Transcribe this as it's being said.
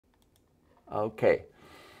Okay,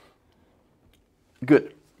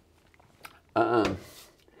 good.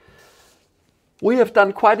 We have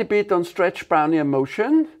done quite a bit on stretch Brownian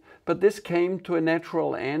motion, but this came to a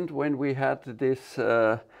natural end when we had this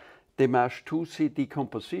Demarche-2C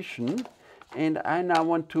decomposition. And I now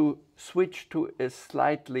want to switch to a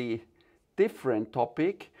slightly different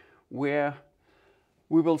topic where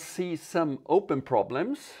we will see some open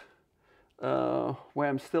problems where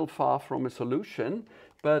I'm still far from a solution,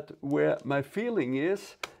 but where my feeling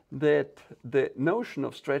is that the notion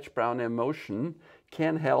of stretch Brownian motion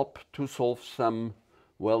can help to solve some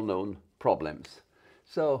well-known problems.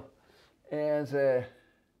 So as a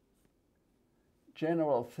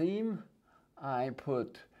general theme, I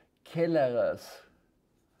put Kellerer's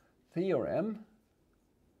theorem.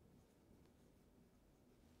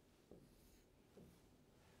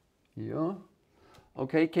 Yeah.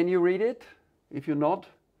 Okay, can you read it? If you're not,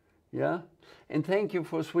 yeah. And thank you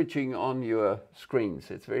for switching on your screens.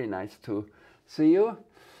 It's very nice to see you.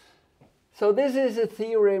 So this is a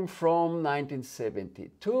theorem from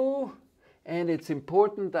 1972, and it's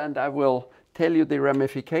important, and I will tell you the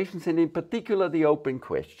ramifications, and in particular the open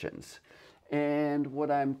questions. And what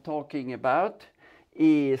I'm talking about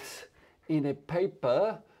is in a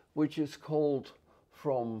paper which is called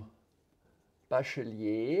From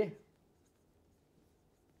Bachelier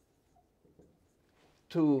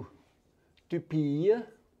to Dupire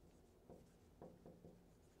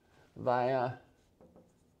via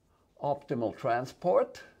optimal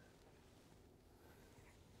transport.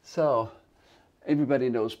 So everybody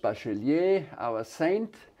knows Bachelier, our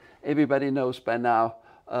saint. Everybody knows by now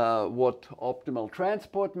what optimal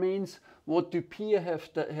transport means. What Dupire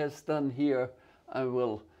has done here, I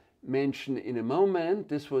will mention in a moment.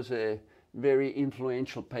 This was a very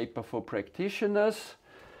influential paper for practitioners.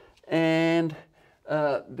 And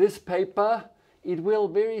this paper, it will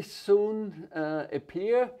very soon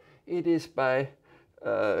appear. It is by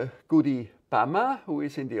Gudi Pammer, who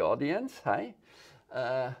is in the audience. Hi.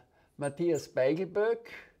 Matthias Beigelböck,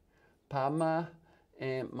 Pammer,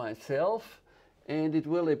 and myself. And it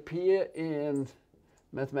will appear in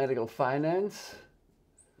Mathematical Finance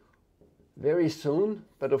very soon.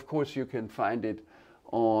 But of course, you can find it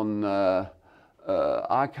on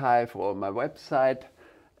archive or my website.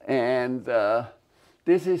 And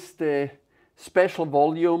this is the special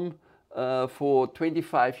volume for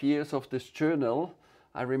 25 years of this journal.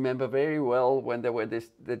 I remember very well when there were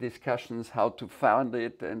the discussions how to found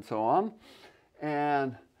it and so on.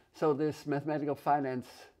 And so this Mathematical Finance,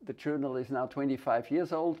 the journal is now 25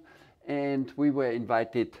 years old, and we were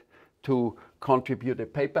invited to contribute a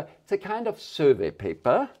paper. It's a kind of survey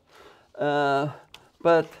paper,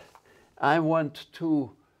 but I want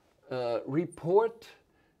to report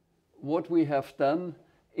what we have done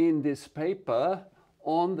in this paper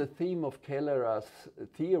on the theme of Kellerer's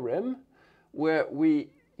theorem, where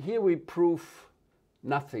here we prove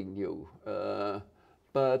nothing new,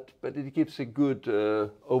 but it gives a good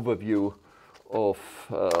overview of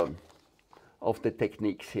the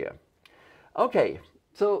techniques here. Okay,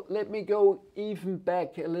 so let me go even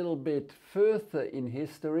back a little bit further in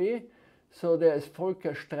history. So there's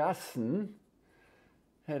Volker Strassen,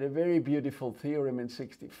 had a very beautiful theorem in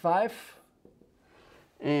 1965.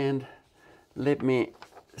 And let me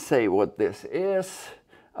say what this is.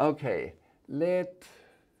 Okay, let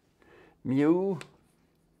mu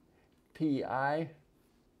ti I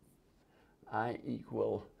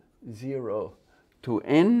equal 0 to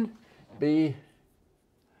n be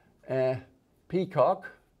a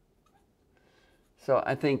peacock. So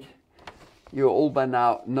I think you all by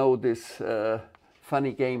now know this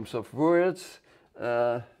funny games of words.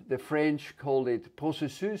 The French called it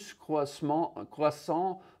processus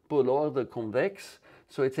croissant pour l'ordre convexe.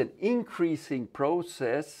 So it's an increasing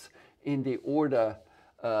process in the order,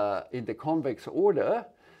 in the convex order.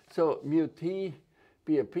 So mu t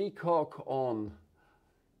be a peacock on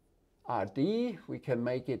Rd. We can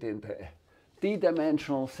make it in the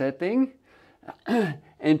d-dimensional setting.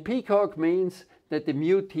 And peacock means that the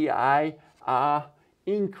mu ti are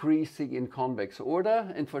increasing in convex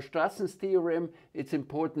order. And for Strassen's theorem, it's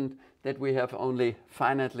important that we have only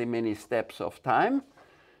finitely many steps of time.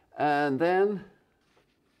 And then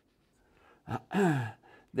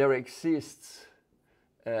there exists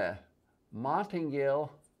a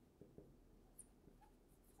martingale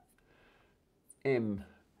m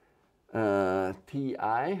ti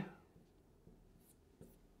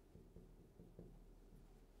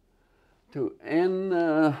to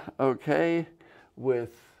n, okay,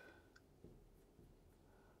 with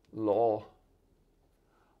law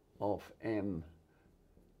of m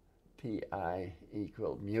ti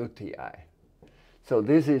equal mu ti. So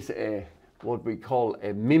this is a what we call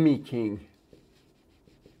a mimicking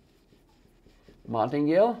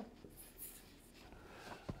martingale,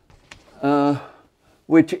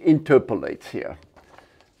 which interpolates here.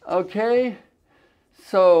 Okay,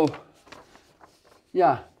 so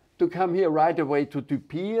yeah, to come here right away to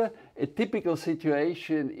Dupire, a typical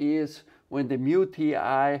situation is when the mu Ti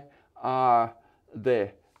are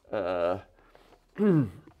the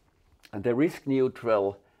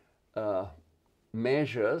risk-neutral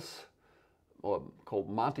measures, or called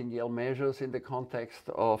martingale measures in the context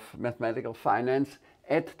of mathematical finance,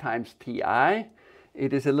 at times Ti.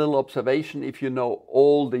 It is a little observation if you know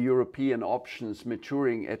all the European options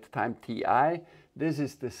maturing at time Ti. This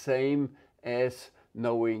is the same as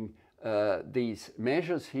knowing these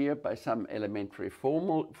measures here by some elementary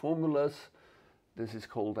formulas. This is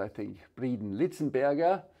called, I think,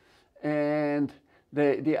 Breeden-Litzenberger. And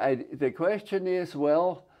the question is,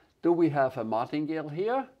 well, do we have a martingale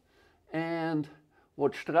here? And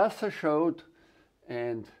what Strasser showed,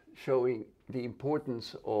 and showing the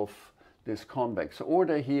importance of this convex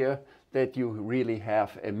order here, that you really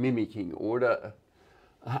have a mimicking order,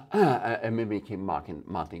 a mimicking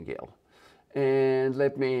martingale. And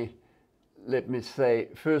let me say,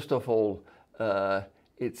 first of all,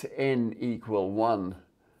 it's n equal 1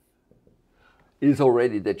 is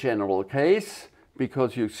already the general case,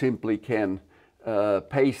 because you simply can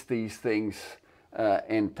paste these things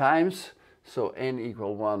n times. So n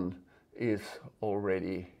equal 1 is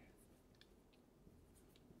already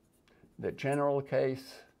the general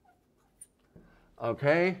case.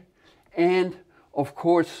 Okay, and of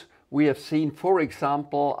course we have seen, for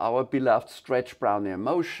example, our beloved stretch Brownian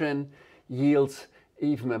motion yields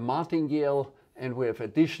even a martingale, and we have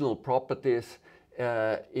additional properties.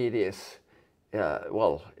 It is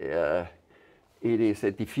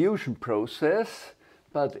a diffusion process,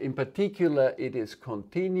 but in particular it is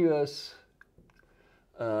continuous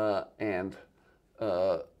and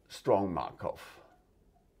strong Markov.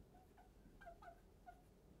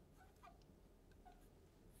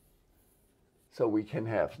 So we can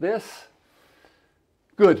have this.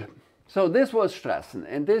 Good. So this was Strassen,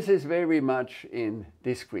 and this is very much in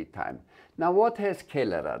discrete time. Now what has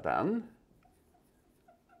Kellerer done?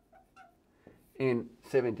 In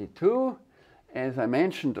 72, as I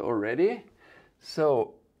mentioned already,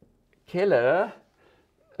 so Kellerer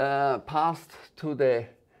passed to the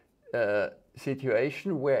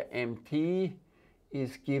situation where mt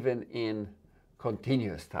is given in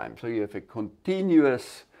continuous time. So you have a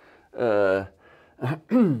continuous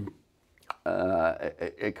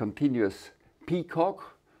a continuous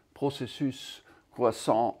peacock, processus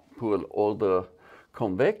croissant pour l'ordre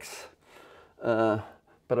convexe.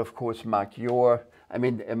 But of course, Mark Yor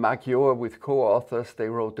with co-authors, they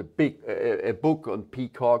wrote a book on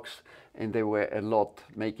peacocks, and they were a lot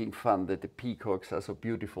making fun that the peacocks are so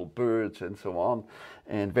beautiful birds and so on,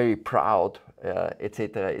 and very proud,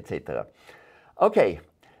 etc., etc. Okay,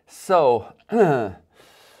 so,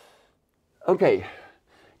 okay,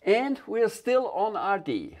 and we're still on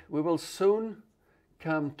RD. We will soon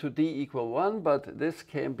come to D equal 1, but this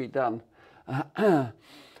can be done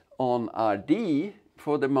on RD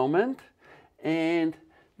for the moment. And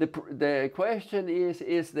the question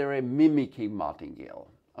is there a mimicking martingale?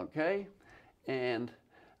 Okay, and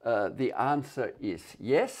the answer is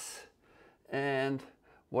yes. And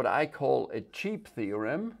what I call a cheap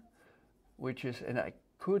theorem, which is, and I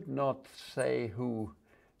could not say who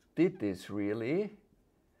did this really,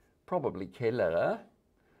 probably Kellerer,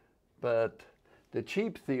 but the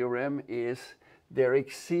cheap theorem is there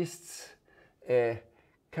exists a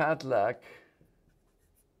Cadillac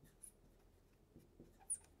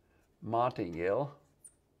martingale,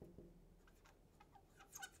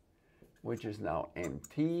 which is now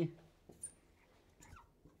MT.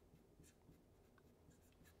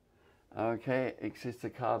 Okay, exists a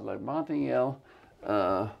Cadillac martingale,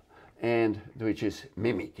 and which is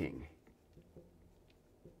mimicking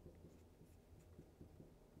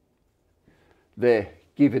the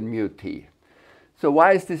given mu t. So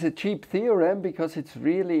why is this a cheap theorem? Because it's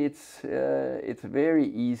really, it's very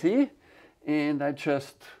easy, and I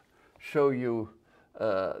just show you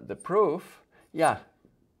the proof. Yeah,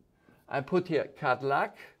 I put here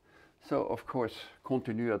Cadillac, so of course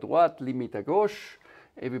continu à droite, limite à gauche.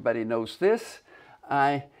 Everybody knows this.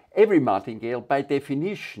 Every martingale by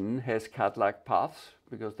definition has Cadillac paths,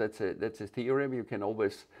 because that's a theorem. You can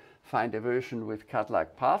always find a version with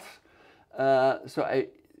Cadillac paths. So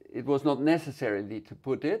it was not necessary to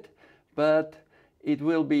put it, but it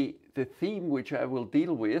will be the theme which I will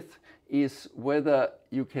deal with is whether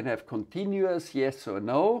you can have continuous, yes or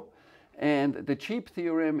no. And the cheap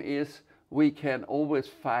theorem is we can always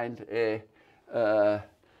find a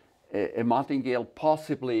a martingale,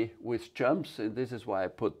 possibly with jumps, and this is why I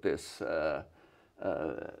put this,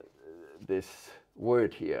 this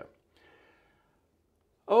word here.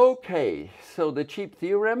 Okay, so the cheap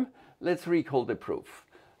theorem, let's recall the proof.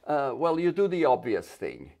 Well, you do the obvious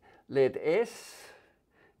thing. Let S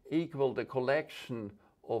equal the collection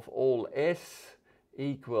of all S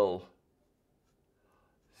equal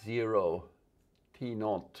 0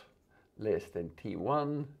 T0 less than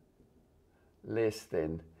T1 less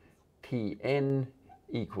than Tn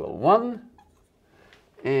equal 1,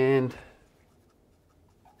 and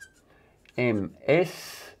Ms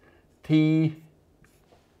T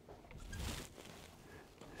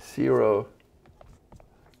 0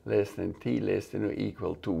 less than T less than or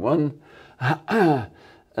equal to 1,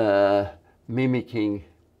 mimicking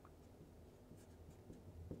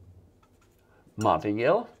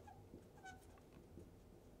martingale.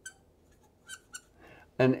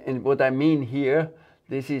 And what I mean here,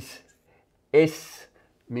 this is S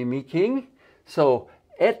mimicking. So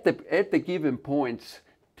at the given points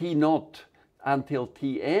T0 until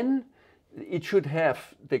Tn, it should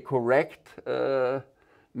have the correct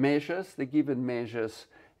measures, the given measures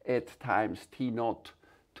at times T0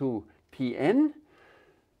 to Tn.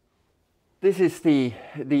 This is the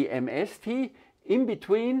MST. In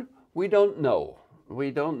between, we don't know.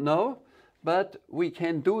 We don't know, but we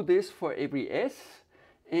can do this for every S.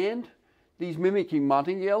 And these mimicking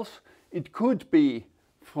martingales, it could be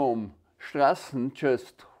from Strassen,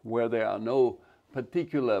 just where there are no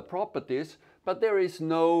particular properties, but there is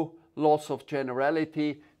no loss of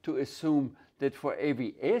generality to assume that for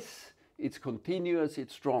every S, it's continuous,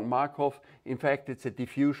 it's strong Markov. In fact, it's a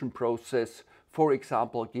diffusion process, for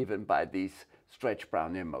example, given by these stretch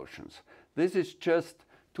Brownian motions. This is just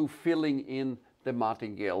to filling in the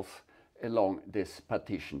martingales along this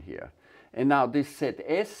partition here. And now this set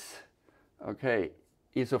S, okay,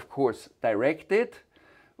 is of course directed.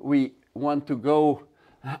 We want to go,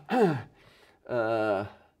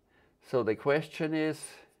 so the question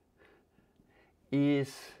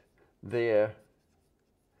is there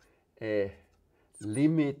a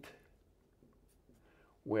limit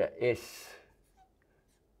where S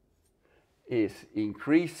is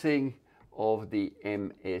increasing of the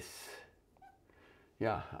MS?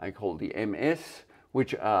 Yeah, I call the MS,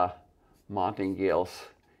 which are martingales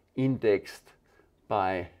indexed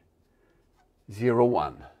by 0,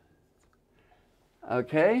 1.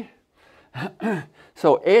 Okay?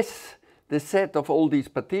 So S, the set of all these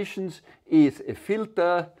partitions, is a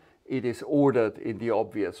filter. It is ordered in the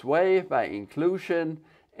obvious way by inclusion.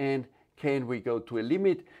 And can we go to a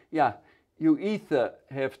limit? Yeah, you either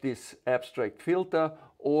have this abstract filter,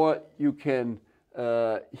 or you can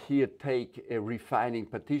here take a refining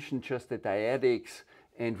partition, just the dyadics,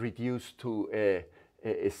 and reduce to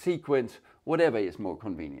a sequence, whatever is more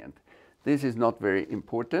convenient. This is not very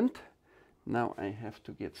important. Now I have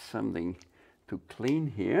to get something to clean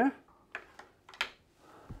here.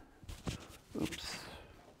 Oops.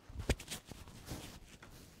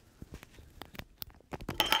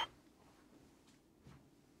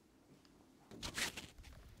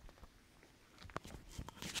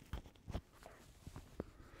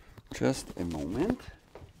 Just a moment.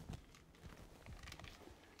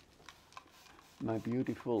 My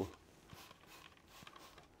beautiful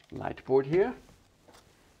light board here.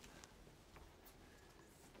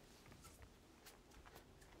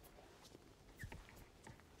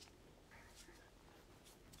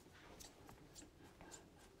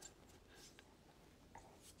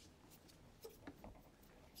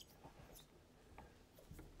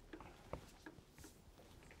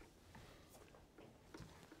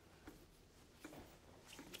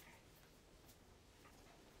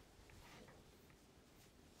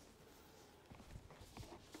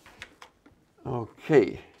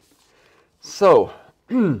 Okay, so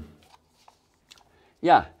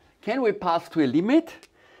yeah, can we pass to a limit?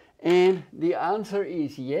 And the answer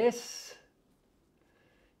is yes,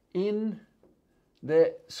 in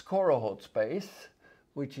the Schachermayer space,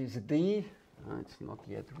 which is D. It's not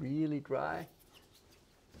yet really dry.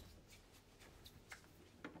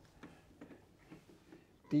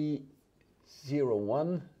 D0,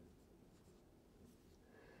 1,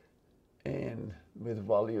 and with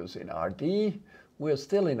values in RD. We're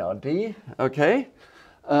still in RD, okay?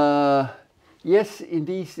 Yes, in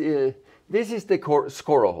these, this is the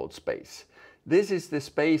Schachermayer space. This is the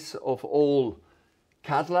space of all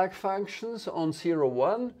Cadillac functions on 0,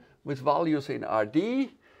 1 with values in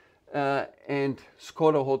RD, and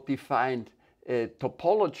Schachermayer defined a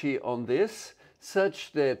topology on this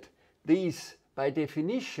such that these, by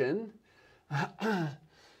definition,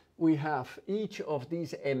 we have each of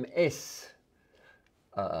these MS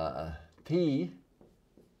T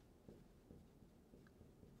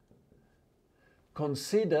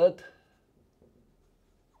considered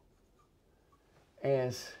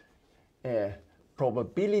as a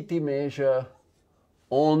probability measure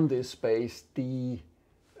on the space D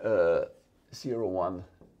 0, 1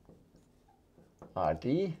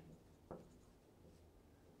 RD.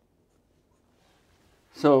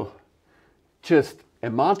 So just a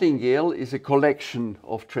martingale is a collection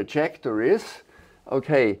of trajectories.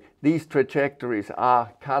 Okay, these trajectories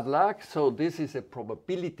are Cadillac, so this is a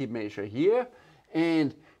probability measure here,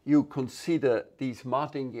 and you consider these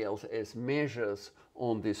martingales as measures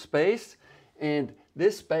on this space. And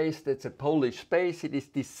this space, that's a Polish space, it is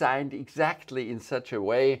designed exactly in such a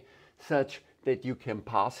way such that you can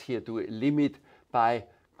pass here to a limit by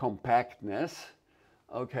compactness.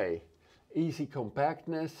 Okay, easy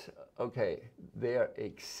compactness. Okay, there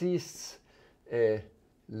exists a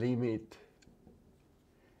limit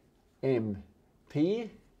MT,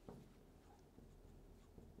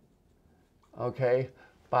 okay,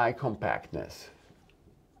 by compactness,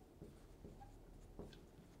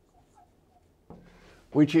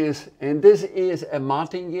 which is, and this is a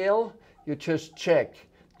martingale. You just check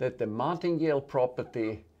that the martingale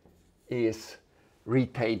property is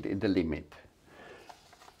retained in the limit.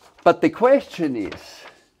 But the question is,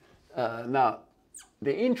 now,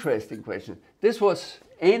 the interesting question, this was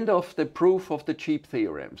end of the proof of the cheap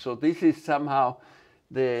theorem. So this is somehow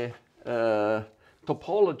the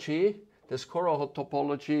topology, the Schachermayer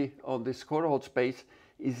topology on the Schachermayer space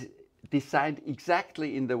is designed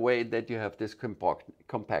exactly in the way that you have this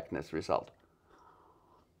compactness result.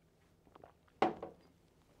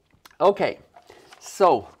 Okay,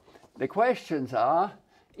 so the questions are,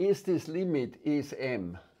 is this limit is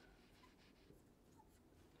M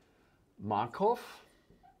Markov?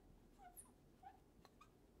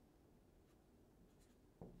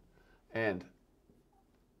 And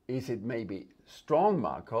is it maybe strong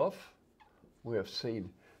Markov? We have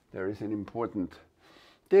seen there is an important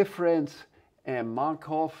difference. And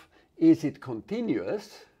Markov, is it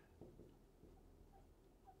continuous?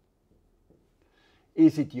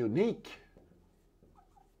 Is it unique?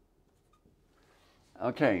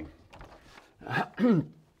 Okay.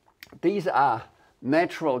 These are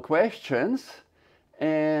natural questions,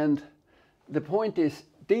 and the point is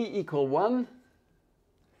D equal 1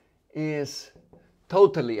 is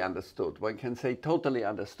totally understood. One can say totally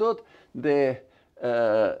understood. The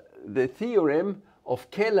theorem of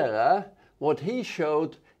Kellerer, what he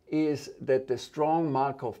showed is that the strong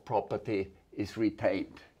Markov property is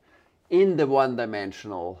retained in the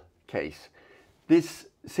one-dimensional case. This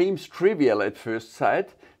seems trivial at first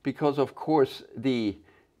sight because, of course, these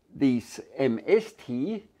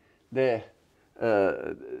MST, the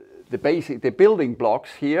building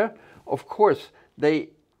blocks here, of course, they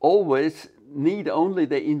always need only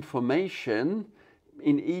the information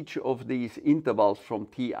in each of these intervals from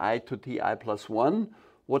Ti to Ti plus 1,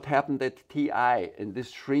 what happened at Ti, and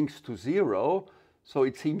this shrinks to 0. So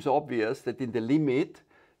it seems obvious that in the limit,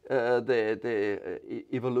 the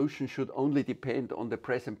evolution should only depend on the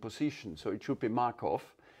present position. So it should be Markov.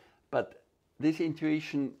 But this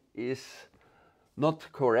intuition is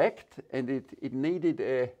not correct, and it needed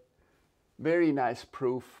a very nice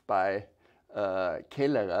proof by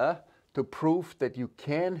Kellerer to prove that you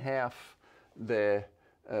can have that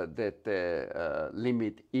the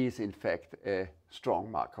limit is in fact a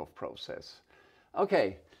strong Markov process.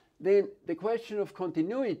 Okay, then the question of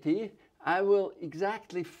continuity, I will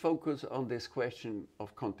exactly focus on this question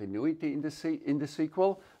of continuity in the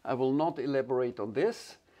sequel. I will not elaborate on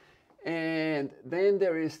this. And then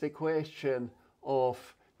there is the question of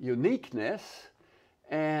uniqueness,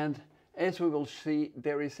 and as we will see,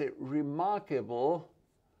 there is a remarkable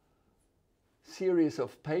series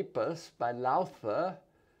of papers by Lowther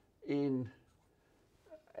in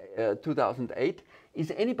 2008.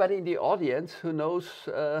 Is anybody in the audience who knows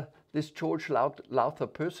this George Lowther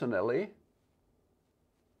personally?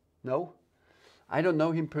 No? I don't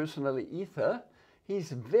know him personally either.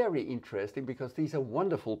 He's very interesting because these are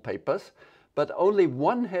wonderful papers, but only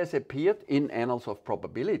one has appeared in Annals of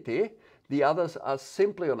Probability. The others are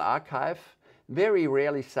simply on archive, very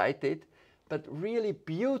rarely cited, but really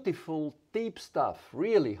beautiful, deep stuff,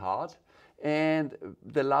 really hard. And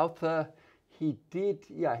the Lowther, he did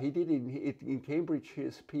in Cambridge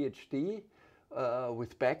his PhD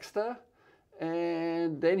with Baxter,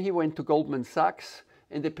 and then he went to Goldman Sachs,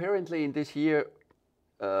 and apparently in this year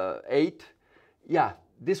 8,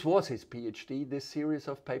 this was his PhD, this series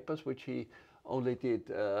of papers, which he only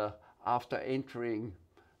did after entering,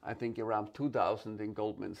 I think, around 2000 in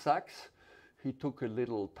Goldman Sachs. he took a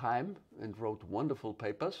little time and wrote wonderful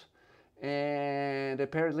papers. And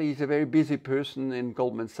apparently he's a very busy person in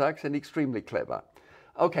Goldman Sachs and extremely clever.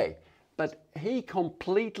 Okay, but he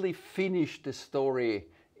completely finished the story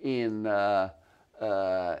for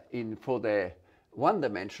the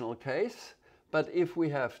one-dimensional case. But if we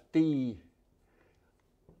have the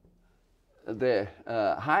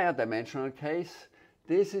higher dimensional case,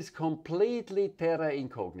 this is completely terra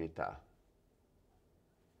incognita.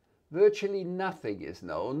 Virtually nothing is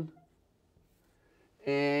known.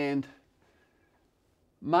 And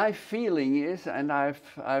my feeling is, and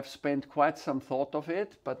I've spent quite some thought of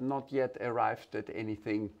it, but not yet arrived at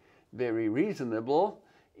anything very reasonable,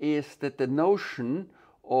 is that the notion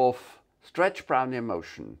of stretch Brownian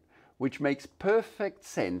motion, which makes perfect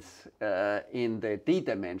sense in the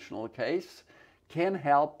d-dimensional case, can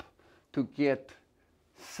help to get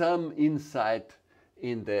some insight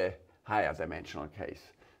in the higher dimensional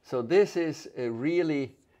case. So this is a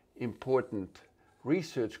really important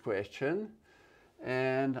research question,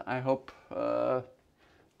 and I hope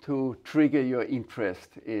to trigger your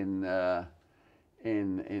interest in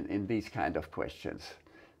these kind of questions.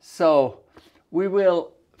 So we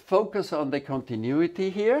will focus on the continuity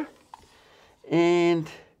here. And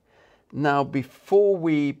now before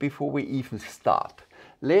we even start,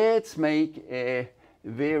 let's make a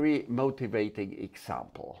very motivating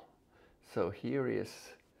example. So here is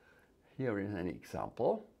an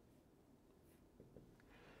example.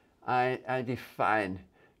 I define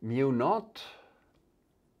mu naught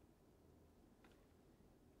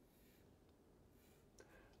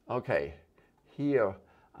okay, here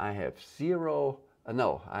I have 0,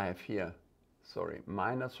 no, I have here, sorry,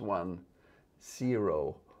 -1,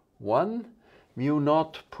 0, 1. Mu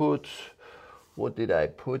naught put, what did I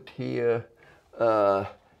put here?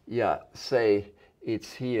 Yeah, say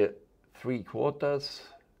it's here 3/4,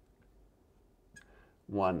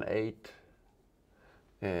 1/8,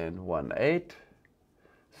 and 1/8,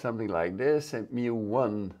 something like this. And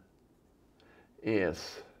mu1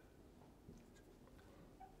 is,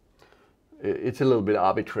 it's a little bit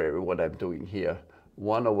arbitrary what I'm doing here.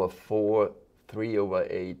 1/4,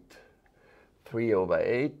 3/8,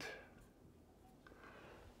 3/8.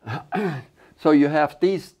 So you have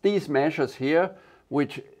these measures here,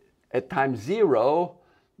 which at time 0,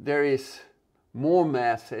 there is more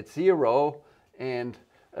mass at 0, and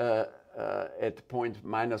at point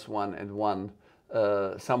 -1 and 1,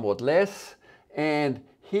 somewhat less. And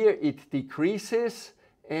here it decreases,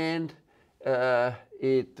 and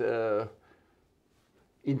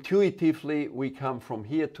intuitively we come from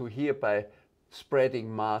here to here by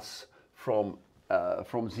spreading mass from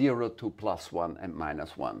 0 to +1 and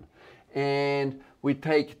 -1. And we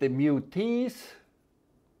take the mu t's,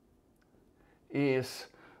 is,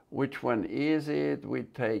 which one is it? We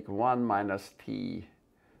take 1 minus t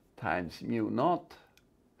times mu naught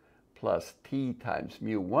plus t times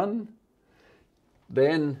mu1.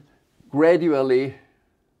 Then gradually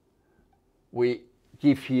we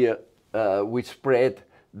give here, we spread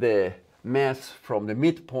the mass from the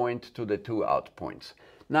midpoint to the two outpoints.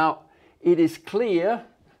 Now it is clear,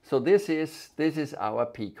 so this is our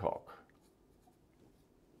peacock,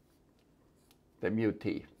 the mu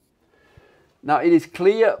t. Now it is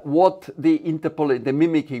clear what the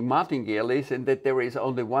mimicking martingale is, and that there is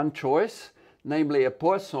only one choice, namely a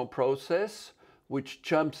Poisson process, which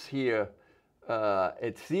jumps here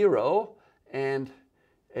at 0, and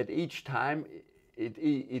at each time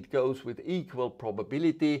it goes with equal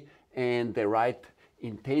probability, and the right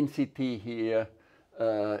intensity here,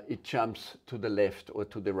 it jumps to the left or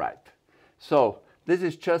to the right. So this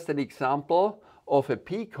is just an example of a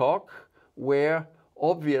peacock where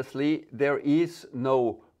obviously there is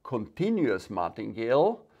no continuous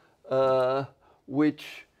martingale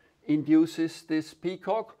which induces this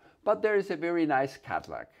peacock, but there is a very nice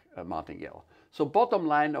Cadillac martingale. So bottom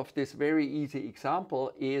line of this very easy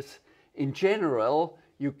example is, in general,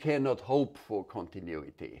 you cannot hope for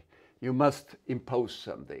continuity. You must impose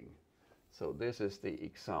something. So this is the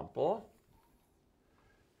example.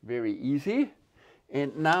 Very easy.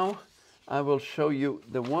 And now I will show you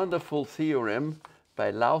the wonderful theorem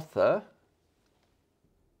by Lowther.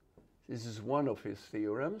 This is one of his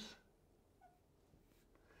theorems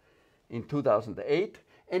in 2008.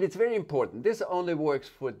 And it's very important. This only works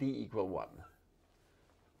for d = 1.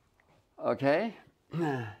 Okay?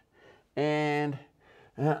 And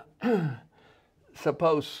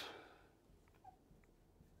suppose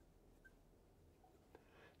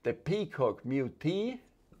the peacock mu t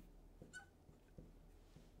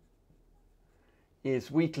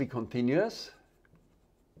is weakly continuous.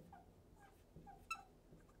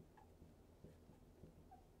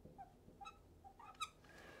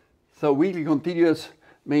 So weakly continuous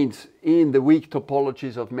means in the weak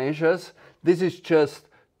topologies of measures. This is just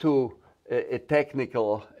to a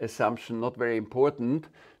technical assumption, not very important,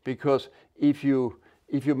 because if you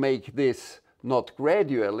make this not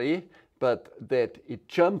gradually, but that it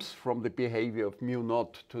jumps from the behavior of mu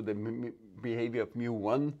naught to the behavior of mu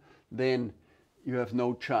 1, then you have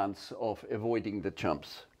no chance of avoiding the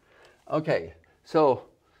jumps. Okay, so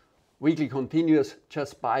weakly continuous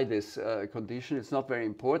just by this condition. It's not very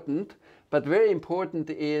important, but very important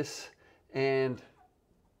is, and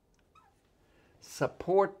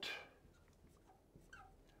support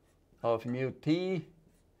of mu t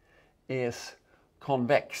is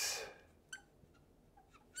convex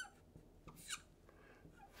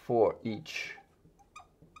for each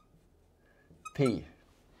t.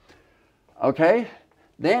 Okay,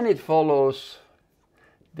 then it follows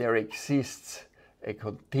there exists a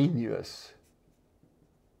continuous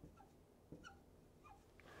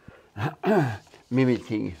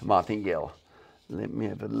mimicking martingale. Let me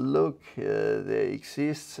have a look. There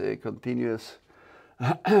exists a continuous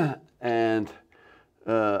and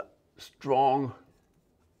strong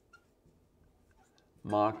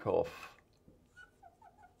Markov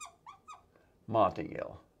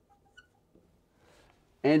martingale.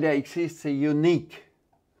 And there exists a unique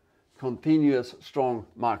continuous strong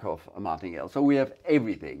Markov martingale. So we have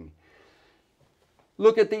everything.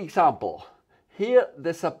 Look at the example. Here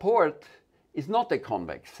the support is not a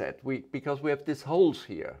convex set because we have these holes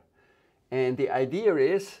here. And the idea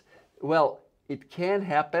is, well, it can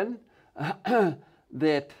happen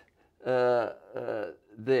that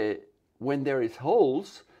when there is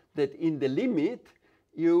holes, that in the limit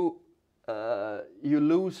you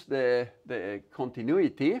lose the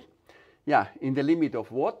continuity. Yeah, in the limit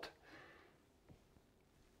of what?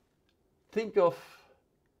 Think of,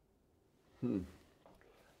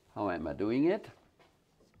 how am I doing it?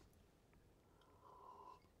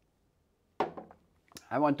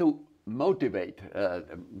 I want to motivate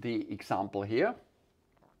the example here.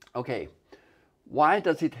 Okay, why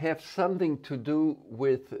does it have something to do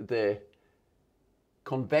with the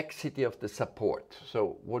convexity of the support?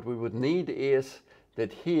 So what we would need is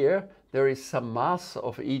that here there is some mass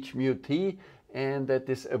of each mu t, and that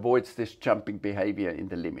this avoids this jumping behavior in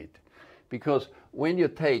the limit. Because when you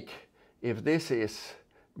take, if this is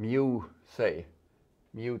mu, say,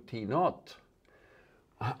 mu t naught,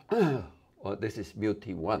 or this is mu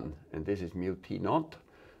t1 and this is mu t naught,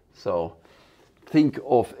 so think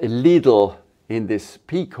of a little, in this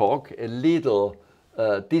peacock, a little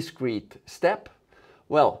discrete step.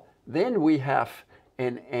 Well, then we have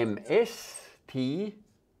an ms-t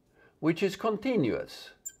which is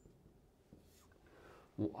continuous.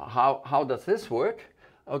 How does this work?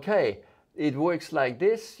 Okay, it works like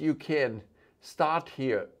this. You can start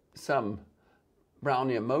here some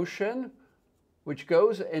Brownian motion which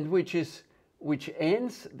goes and which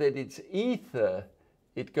ends that it's either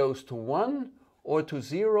it goes to 1 or to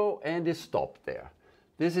 0 and is stopped there.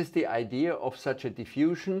 This is the idea of such a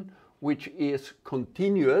diffusion which is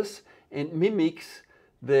continuous and mimics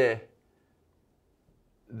the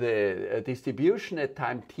distribution at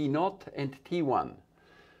time t0 and t1.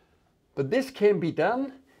 But this can be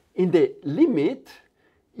done in the limit.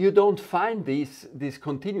 You don't find this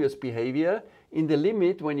continuous behavior. In the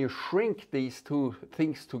limit, when you shrink these two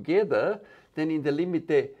things together, then in the limit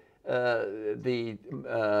the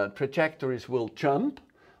trajectories will jump.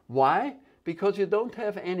 Why? Because you don't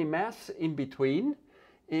have any mass in between.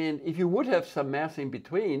 And if you would have some mass in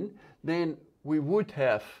between, then we would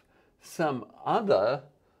have some other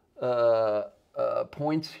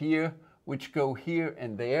points here which go here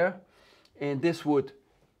and there. And this would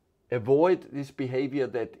avoid this behavior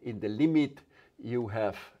that in the limit you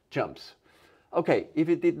have jumps. Okay, if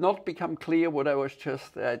it did not become clear what I was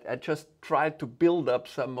I just tried to build up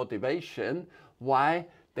some motivation why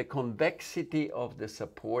the convexity of the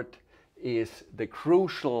support is the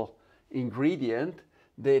crucial ingredient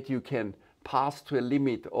that you can pass to a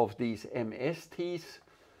limit of these MSTs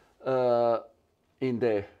in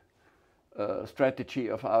the strategy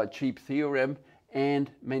of our cheap theorem and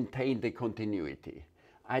maintain the continuity.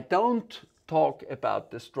 I don't talk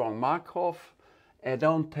about the strong Markov. I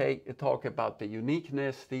don't talk about the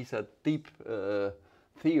uniqueness. These are deep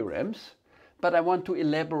theorems. But I want to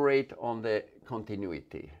elaborate on the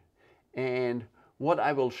continuity. And what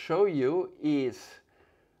I will show you is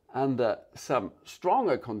under some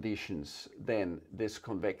stronger conditions than this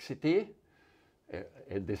convexity,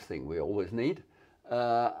 and this thing we always need,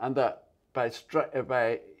 by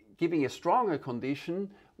giving a stronger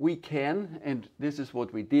condition, we can, and this is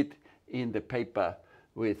what we did in the paper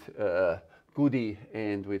with Goody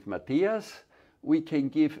and with Matthias, we can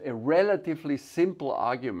give a relatively simple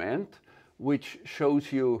argument which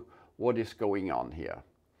shows you what is going on here.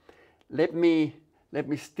 Let me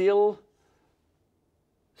still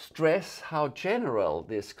stress how general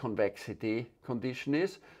this convexity condition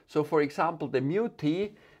is. So for example, the mu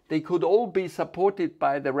t, they could all be supported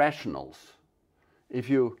by the rationals. If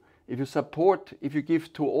you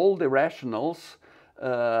give to all the rationals,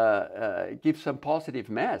 give some positive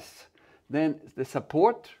mass, then the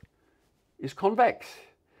support is convex.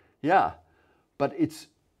 Yeah, but it's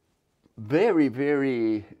very,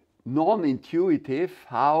 very non-intuitive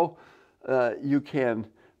how you can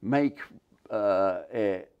make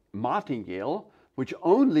a martingale which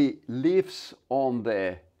only lives on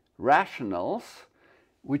the rationals,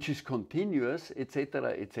 which is continuous,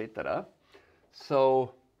 etc., etc.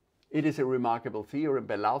 So it is a remarkable theorem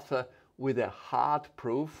by Lowther with a hard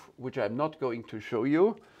proof, which I'm not going to show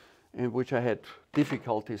you, and which I had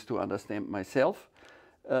difficulties to understand myself.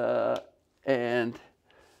 And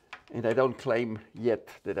I don't claim yet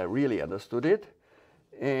that I really understood it.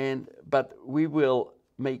 But we will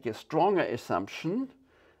make a stronger assumption,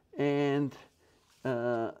 and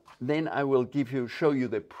then I will show you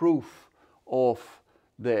the proof of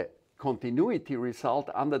the continuity result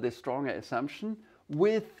under the stronger assumption,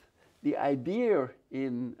 with the idea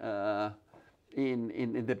in the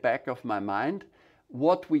back of my mind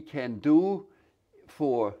what we can do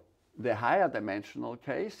for the higher dimensional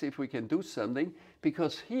case, if we can do something,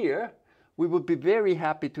 because here we would be very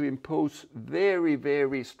happy to impose very,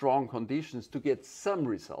 very strong conditions to get some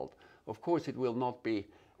result. Of course, it will not be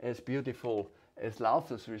as beautiful as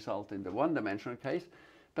Lowther's result in the one-dimensional case,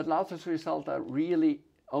 but Lowther's results are really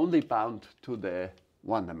only bound to the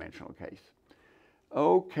one-dimensional case.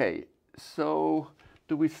 Okay, so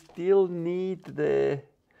do we still need the,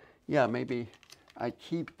 yeah, maybe I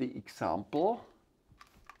keep the example.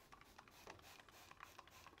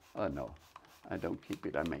 Oh no, I don't keep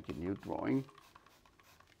it, I make a new drawing.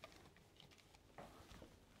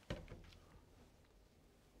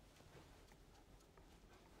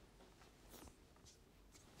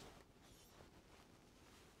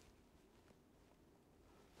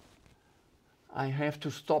 I have to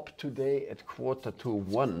stop today at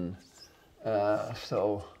 1:45,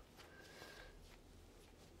 so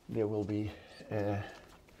there will be a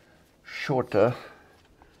shorter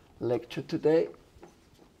lecture today.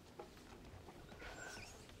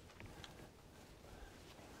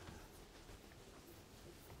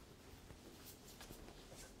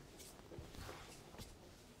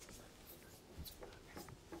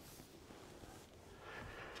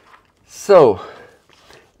 So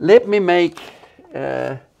let me make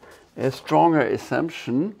a stronger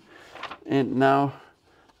assumption, and now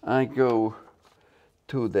I go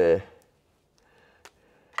to the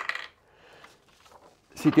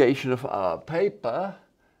situation of our paper.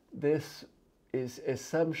 This is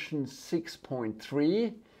assumption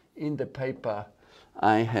 6.3 in the paper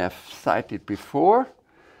I have cited before,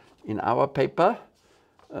 in our paper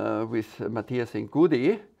with Matthias and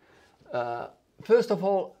Gudi. First of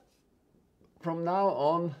all, from now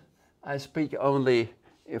on, I speak only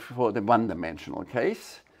for the one-dimensional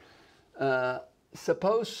case.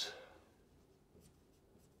 Suppose,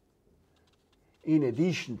 in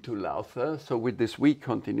addition to Lowther, so with this weak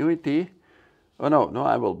continuity, oh no,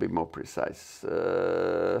 I will be more precise.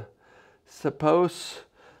 Suppose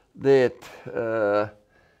that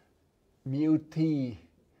mu t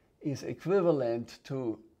is equivalent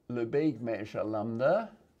to Lebesgue measure lambda,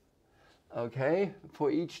 okay,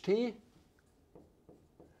 for each t.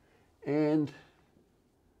 And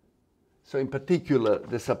so in particular,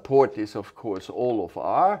 the support is, of course, all of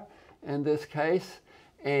R in this case.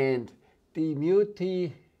 And d mu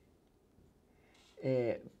t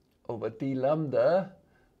over d lambda,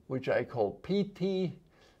 which I call pt,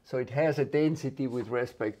 so it has a density with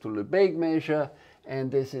respect to Lebesgue measure, and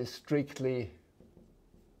this is strictly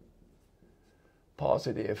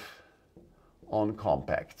positive on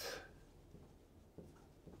compacts.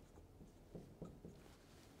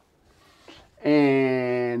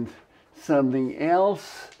 And something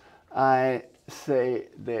else, I say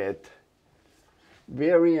that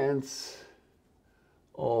variance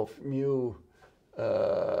of mu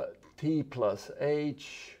t plus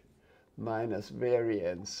h minus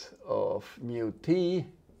variance of mu t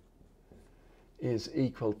is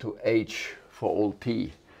equal to h for all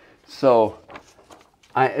t. So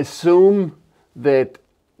I assume that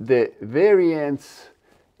the variance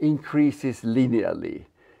increases linearly.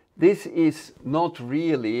 This is not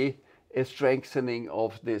really a strengthening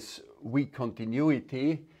of this weak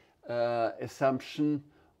continuity assumption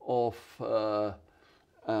of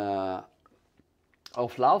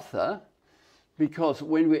Lowther, because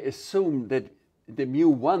when we assume that the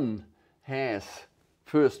mu1 has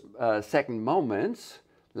second moments,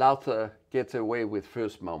 Lowther gets away with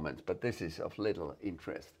first moments, but this is of little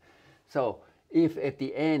interest. So if at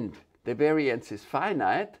the end the variance is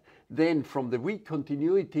finite, then from the weak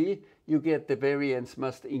continuity you get the variance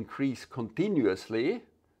must increase continuously.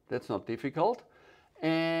 That's not difficult.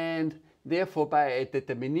 And therefore by a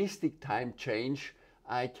deterministic time change,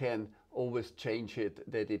 I can always change it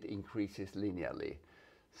that it increases linearly.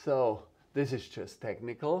 So this is just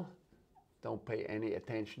technical. Don't pay any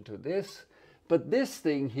attention to this. But this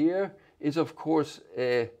thing here is, of course,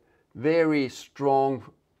 a very strong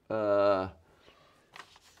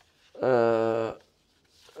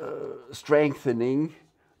strengthening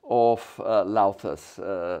of Lowther's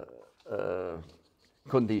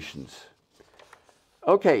conditions.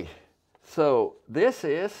 Okay, so this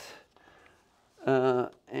is,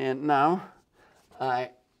 and now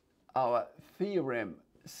our theorem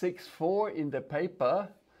 6.4 in the paper,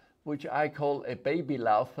 which I call a baby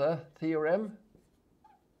Lowther theorem.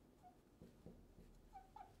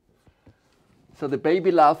 So the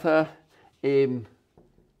baby Lowther,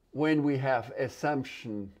 when we have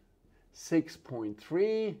assumption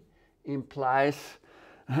 6.3, implies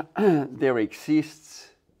there exists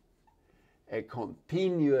a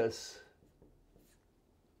continuous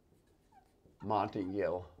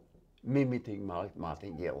martingale, mimicking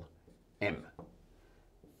martingale M.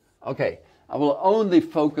 Okay, I will only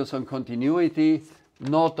focus on continuity,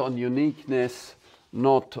 not on uniqueness,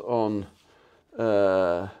 not on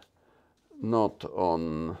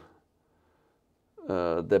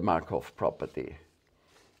the Markov property.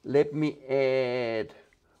 Let me add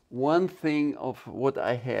one thing of what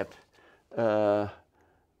I had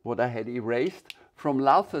erased from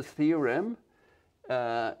Lowther's theorem.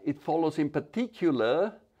 It follows in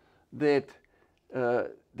particular that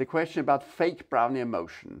the question about fake Brownian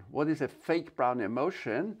motion. What is a fake Brownian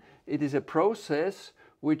motion? It is a process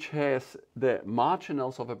which has the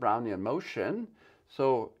marginals of a Brownian motion.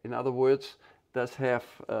 So, in other words, does have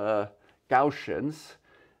Gaussians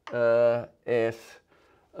as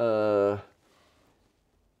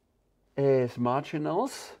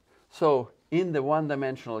marginals. So, in the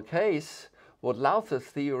one-dimensional case, what Lowther's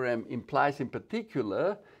theorem implies in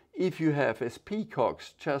particular, if you have as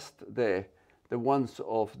peacocks just the ones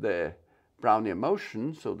of the Brownian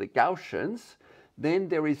motion, so the Gaussians, then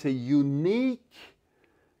there is a unique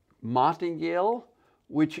martingale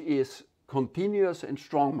which is continuous and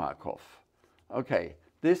strong Markov. Okay,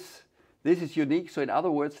 this is unique. So in other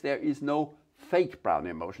words, there is no fake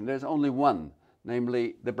Brownian motion. There's only one,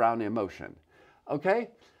 namely the Brownian motion.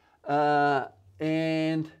 Okay,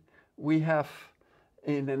 and we have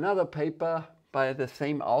in another paper by the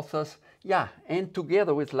same authors, and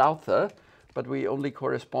together with Lowther, but we only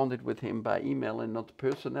corresponded with him by email and not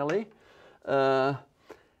personally, that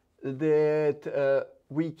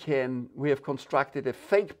we have constructed a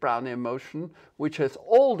fake Brownian motion which has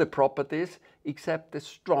all the properties except the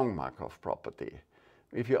strong Markov property.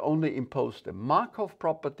 If you only impose the Markov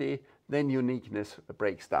property, then uniqueness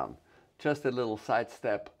breaks down. Just a little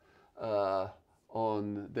sidestep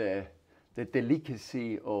on the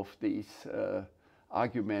delicacy of these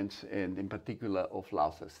arguments, and in particular of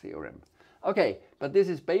Lowther's theorem. Okay, but this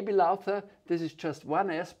is baby Lowther. This is just one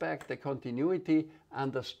aspect, the continuity.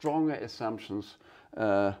 Under stronger assumptions,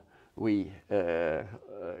 we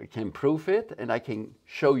can prove it, and I can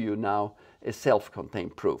show you now a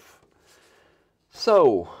self-contained proof.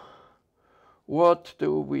 So, what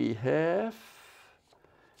do we have?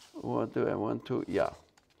 What do I want to?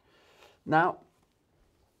 Now,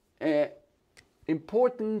 an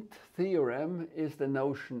important theorem is the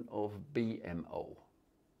notion of BMO,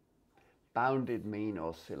 bounded mean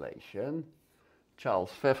oscillation.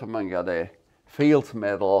 Charles Pfefferman got a Fields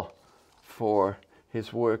Medal for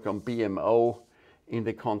his work on BMO in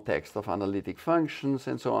the context of analytic functions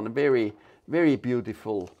and so on. A very, very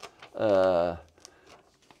beautiful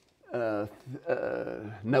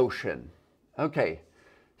notion. Okay,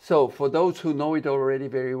 so for those who know it already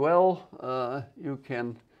very well, you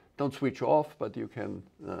can, don't switch off, but you can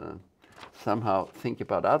somehow think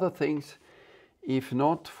about other things. If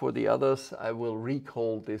not, for the others, I will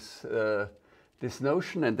recall this, this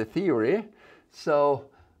notion and the theory. So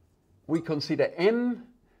we consider M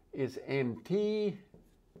is MT,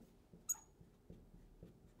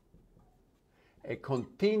 a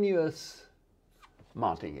continuous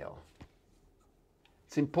martingale.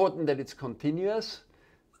 It's important that it's continuous.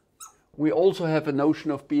 We also have a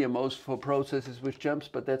notion of BMOs for processes with jumps,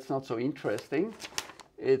 but that's not so interesting.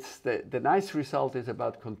 It's the nice result is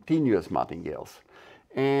about continuous martingales.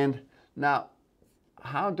 And now,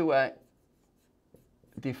 how do I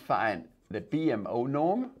define the BMO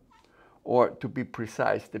norm, or to be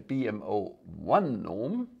precise, the BMO1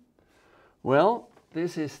 norm, well,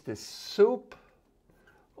 this is the sup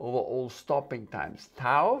over all stopping times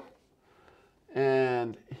tau.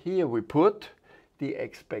 And here we put the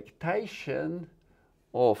expectation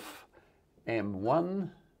of m1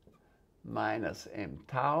 minus m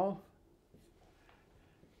tau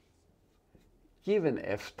given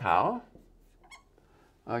f tau.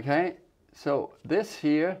 Okay, so this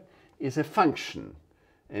here is a function,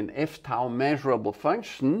 an f tau measurable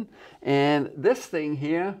function, and this thing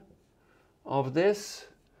here of this,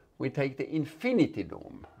 we take the infinity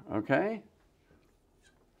norm, okay?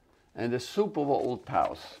 And the sup over all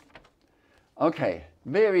taus. Okay,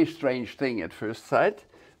 very strange thing at first sight,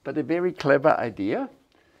 but a very clever idea.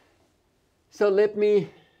 So let me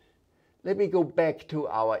go back to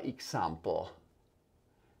our example.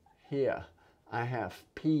 Here I have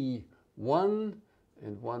P1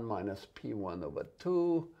 and 1 minus P1 over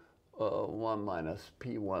 2, 1 minus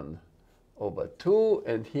P1 over 2,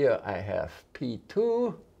 and here I have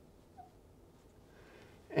P2,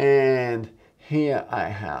 and here I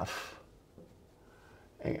have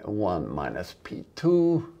 1 minus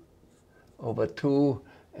P2 over 2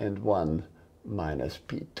 and 1 minus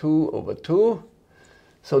P2 over 2.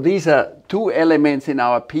 So these are two elements in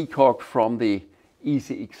our peacock from the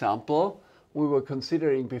easy example we were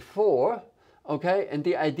considering before. Okay, and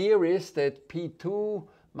the idea is that P2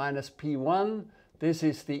 minus P1, this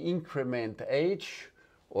is the increment h,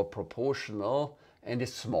 or proportional, and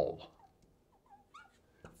is small.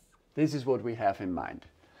 This is what we have in mind.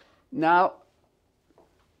 Now,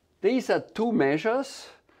 these are two measures,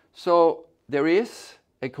 so there is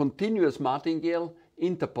a continuous martingale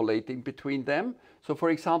interpolating between them. So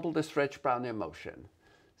for example, the stretch Brownian motion.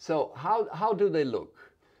 So how do they look?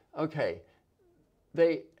 Okay,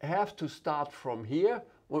 they have to start from here.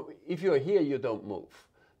 Well, if you're here, you don't move.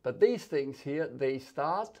 But these things here, they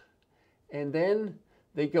start and then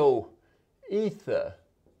they go either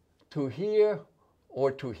to here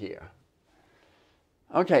or to here.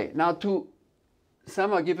 Okay, now to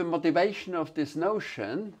somehow give a motivation of this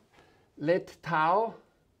notion, let tau,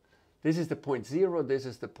 this is the point 0, this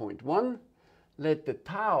is the point 1, let the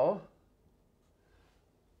tau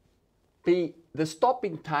be the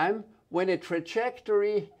stopping time when a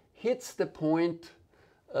trajectory hits the point,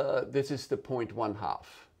 this is the point 1/2.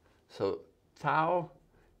 So tau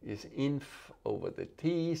is inf over the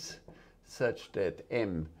t's such that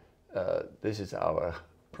m, this is our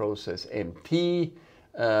process mt,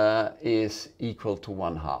 is equal to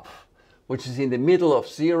 1/2, which is in the middle of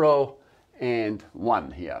 0 and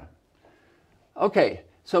 1 here. Okay,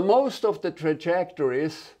 so most of the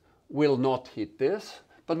trajectories will not hit this,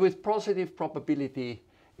 but with positive probability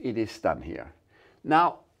it is done here.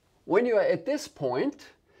 Now, when you are at this point,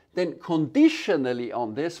 then conditionally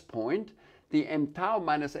on this point, the m tau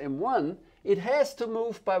minus m1, it has to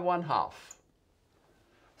move by 1/2.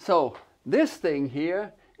 So this thing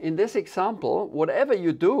here, in this example, whatever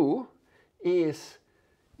you do is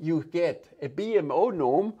you get a BMO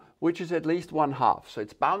norm which is at least 1/2. So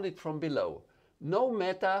it's bounded from below, no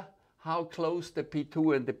matter how close the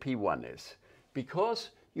P2 and the P1 is, because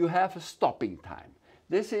you have a stopping time.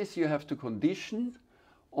 This is, you have to condition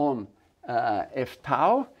on f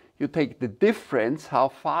tau. You take the difference, how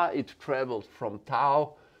far it traveled from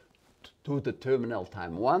tau to the terminal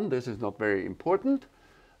time 1. This is not very important,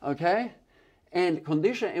 okay? And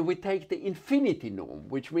condition, and we take the infinity norm,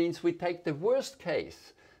 which means we take the worst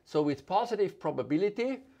case. So with positive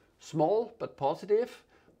probability, small but positive,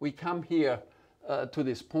 we come here to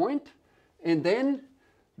this point, and then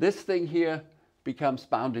this thing here becomes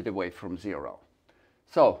bounded away from 0.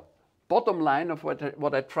 So bottom line of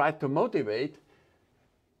what I tried to motivate,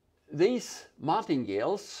 these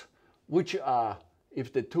martingales, which are,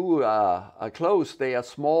 if the two are close, they are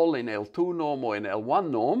small in L2 norm or in L1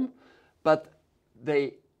 norm, but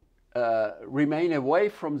they remain away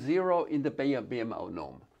from 0 in the BMO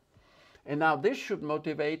norm. And now this should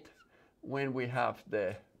motivate when we have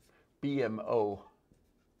the BMO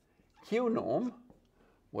Q norm,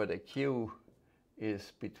 where the Q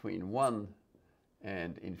is between 1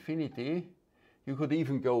 and infinity. You could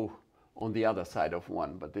even go on the other side of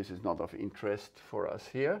 1, but this is not of interest for us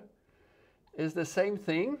here. Is the same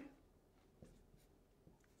thing,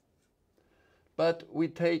 but we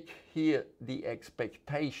take here the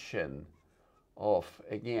expectation of,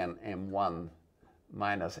 again, m1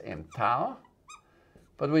 minus m tau,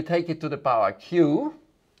 but we take it to the power q,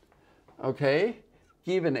 okay,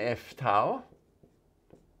 given f tau,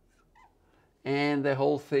 and the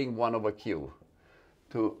whole thing 1 over q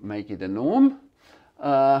to make it a norm.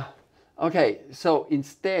 Okay, so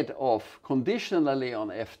instead of conditionally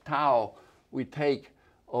on f tau, we take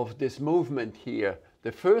of this movement here,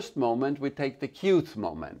 the first moment, we take the qth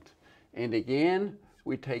moment. And again,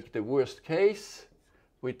 we take the worst case,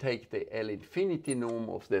 we take the L infinity norm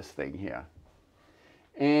of this thing here.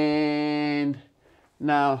 And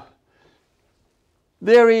now,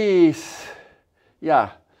 there is,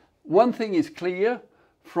 yeah, one thing is clear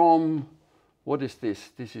from, what is this?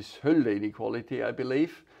 This is Hölder inequality, I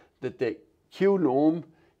believe, that the Q norm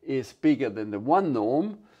is bigger than the 1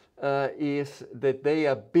 norm, is that they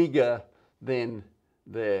are bigger than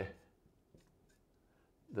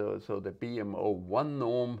so the BMO1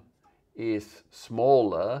 norm is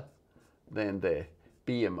smaller than the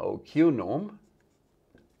BMOQ norm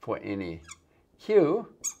for any Q.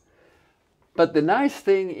 But the nice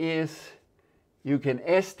thing is you can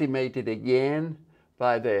estimate it again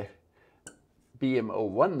by the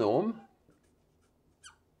BMO1 norm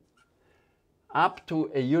up to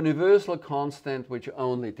a universal constant which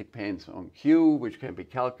only depends on Q, which can be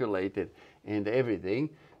calculated and everything.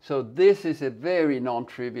 So this is a very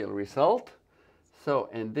non-trivial result. So,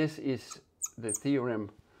 and this is the theorem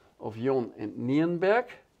of Jon and Nirenberg.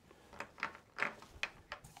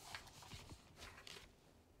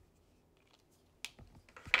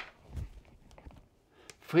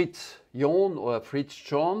 Fritz Jon or Fritz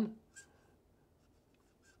John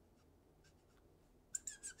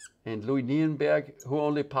and Louis Nirenberg, who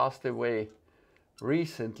only passed away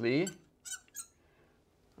recently.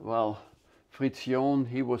 Well, Fritz Jon,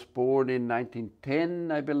 he was born in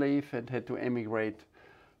 1910, I believe, and had to emigrate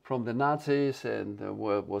from the Nazis and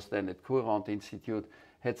was then at Courant Institute.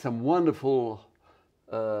 Had some wonderful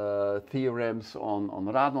theorems on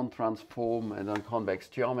radon transform and on convex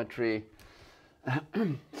geometry.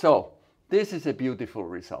 So this is a beautiful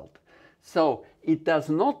result. So it does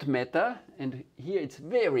not matter, and here it's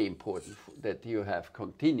very important that you have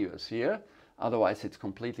continuous here, otherwise it's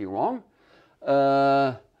completely wrong.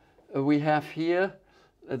 We have here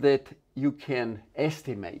that you can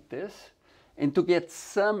estimate this, and to get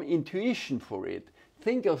some intuition for it,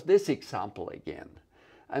 think of this example again.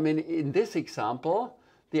 I mean, in this example,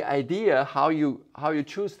 the idea how you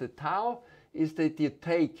choose the tau is that you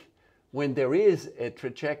take, when there is a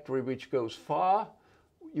trajectory which goes far,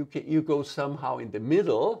 you go somehow in the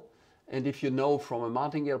middle, and if you know from a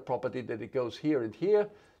martingale property that it goes here and here,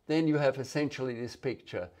 then you have essentially this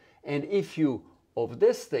picture. And if you, of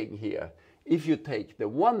this thing here, if you take the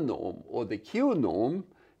 1 norm or the Q norm,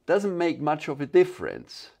 doesn't make much of a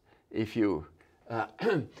difference if you,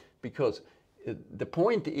 because the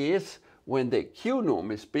point is when the Q norm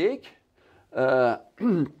is big,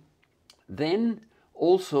 then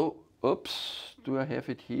also, oops, do I have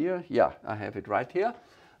it here? Yeah, I have it right here.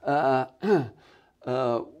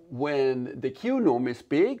 When the Q norm is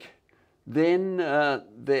big, then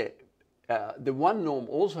the 1 norm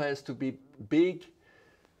also has to be big.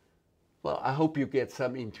 Well, I hope you get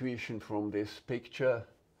some intuition from this picture.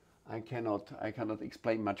 I cannot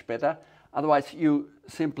explain much better. Otherwise, you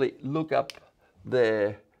simply look up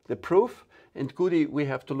the proof. And Goody, we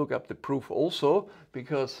have to look up the proof also,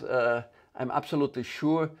 because I'm absolutely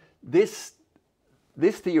sure this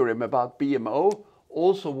theorem about BMO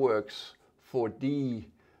also works for D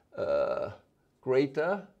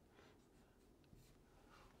greater,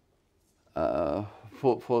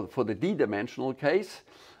 for the D-dimensional case,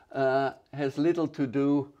 has little to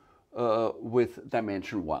do with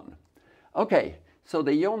dimension 1. Okay, so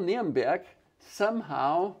the Jon Nirenberg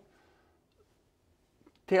somehow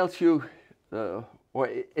tells you, or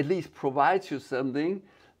at least provides you something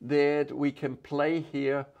that we can play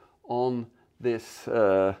here on this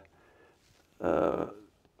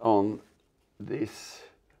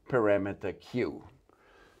parameter Q.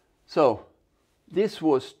 So this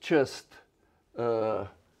was just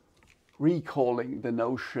recalling the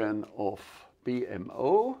notion of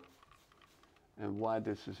BMO and why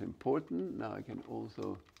this is important. Now I can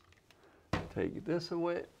also take this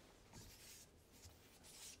away.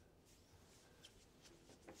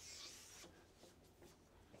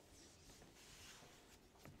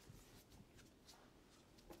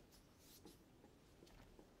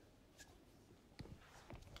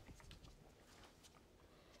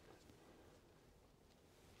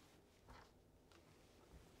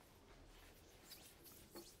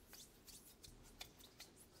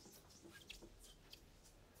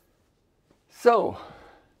 So,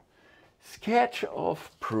 sketch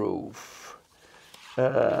of proof.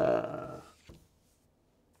 I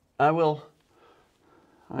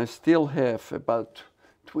still have about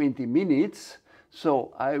 20 minutes,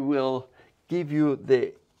 so I will give you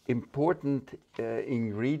the important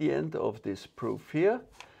ingredient of this proof here.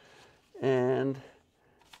 and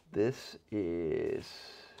this is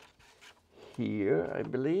here, I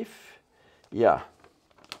believe. Yeah.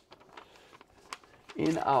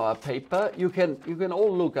 In our paper, you can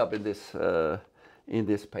all look up in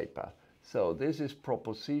this paper. So this is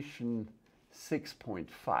proposition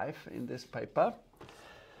 6.5 in this paper.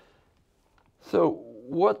 So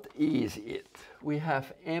what is it? We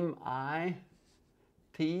have MI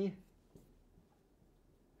T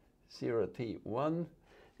 0T1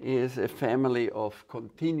 is a family of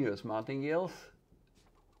continuous martingales.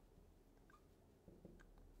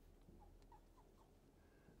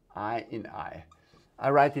 I in I. I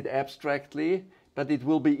write it abstractly, but it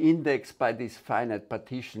will be indexed by these finite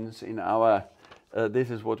partitions in our, this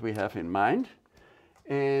is what we have in mind.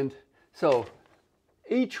 And so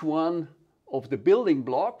each one of the building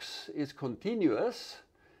blocks is continuous,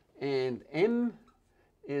 and M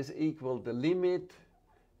is equal to the limit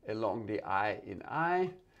along the I in I.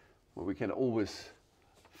 Well, we can always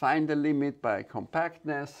find the limit by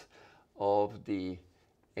compactness of the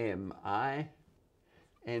MI.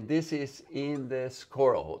 And this is in the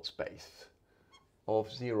Schachermayer space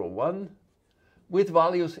of 0, 1 with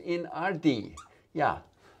values in RD. Yeah,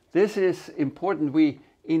 this is important.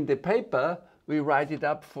 In the paper, we write it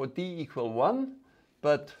up for D equal 1,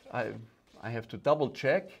 but I have to double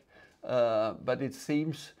check. But it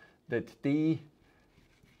seems that D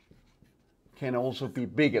can also be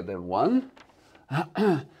bigger than 1.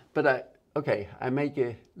 But I make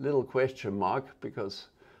a little question mark because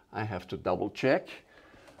I have to double check.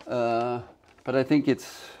 But I think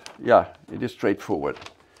it's, yeah, it is straightforward.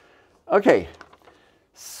 Okay,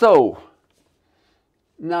 so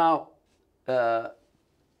now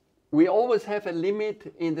we always have a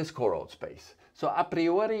limit in the Schachermayer space. So a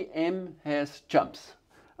priori M has jumps,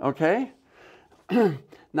 okay?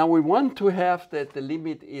 Now we want to have that the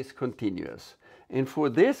limit is continuous. And for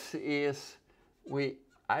this we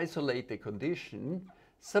isolate the condition.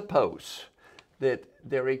 Suppose that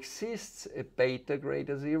there exists a beta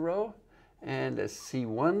greater 0 and a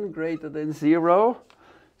C1 greater than 0,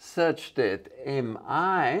 such that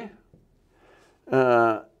MI,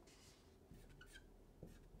 the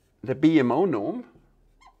BMO norm,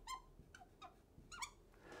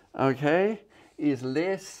 okay, is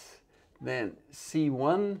less than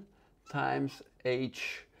C1 times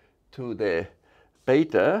H to the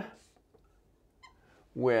beta,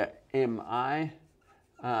 where MI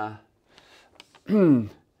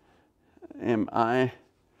MI,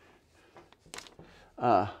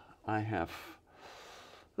 I have,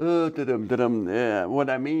 what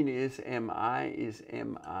I mean is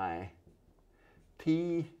MI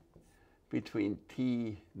T between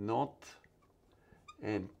T naught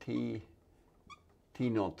and T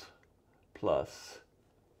naught plus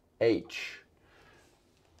H.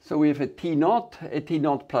 So we have a T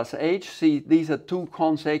naught plus H. See, these are two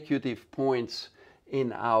consecutive points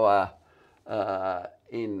in our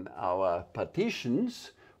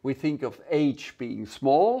partitions. We think of H being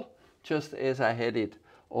small, just as I had it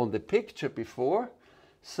on the picture before.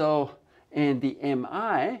 So, and the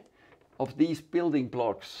MI of these building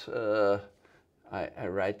blocks, I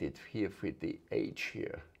write it here with the H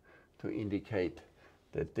here to indicate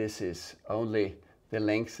that this is only, the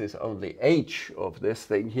length is only H of this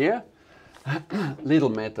thing here. Little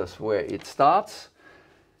matters where it starts.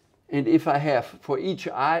 And if I have for each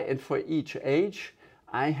I and for each H,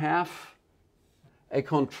 I have a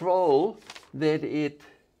control that it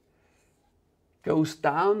goes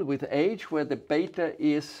down with H where the beta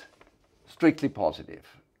is strictly positive.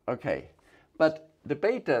 Okay, but the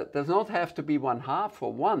beta does not have to be 1/2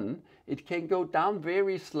 or 1. It can go down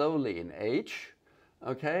very slowly in H.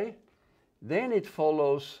 Okay, then it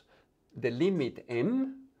follows the limit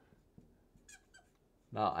M.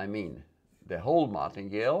 Now I mean the whole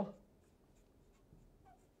martingale.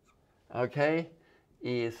 Okay,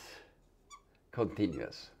 is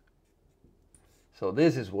continuous. So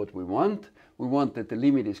this is what we want. We want that the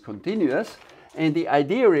limit is continuous. And the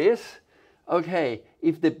idea is, okay,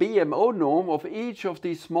 if the BMO norm of each of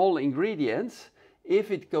these small ingredients,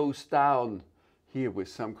 if it goes down here with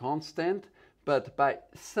some constant, but by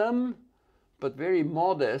some, but very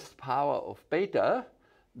modest power of beta,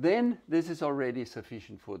 then this is already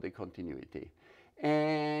sufficient for the continuity.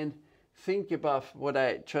 And think about what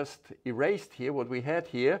I just erased here, what we had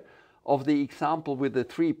here, of the example with the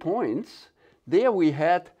 3 points. There we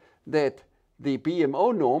had that the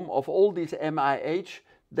BMO norm of all these MIH,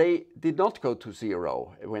 they did not go to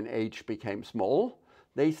 0 when H became small.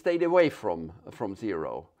 They stayed away from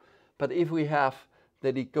 0. But if we have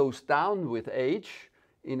that it goes down with H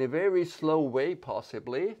in a very slow way,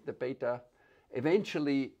 possibly, the beta,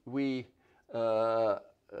 eventually we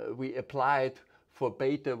we apply it for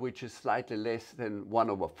beta, which is slightly less than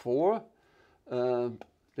 1/4.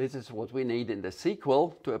 This is what we need in the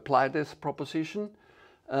sequel to apply this proposition.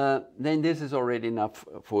 Then this is already enough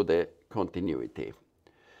for the continuity.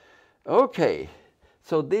 Okay,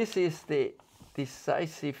 so this is the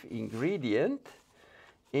decisive ingredient.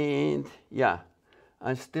 And yeah,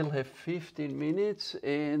 I still have 15 minutes,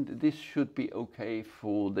 and this should be okay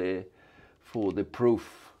for the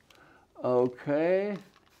proof. Okay,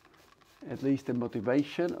 at least the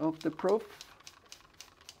motivation of the proof.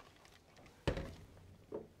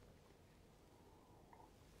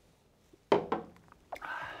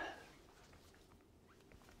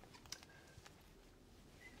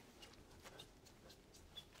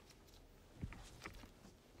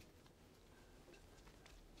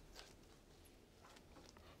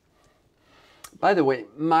 By the way,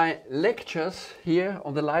 my lectures here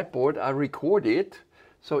on the light board are recorded,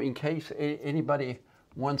 so in case anybody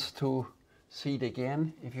wants to see it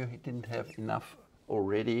again, if you didn't have enough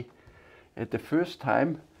already at the first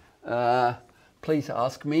time, please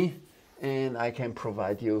ask me and I can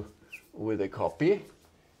provide you with a copy.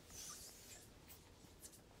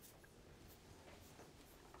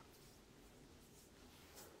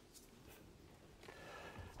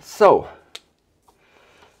 So,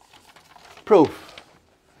 proof.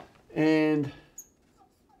 And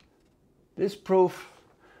this proof,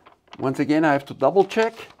 once again, I have to double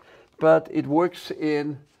check, but it works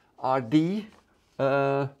in RD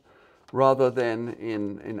rather than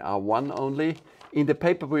in R1 only. In the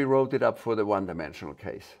paper, we wrote it up for the one-dimensional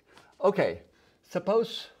case. Okay,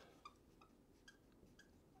 suppose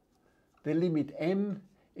the limit M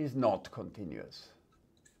is not continuous.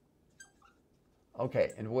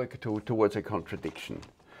 Okay, and work towards a contradiction.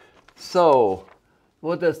 So,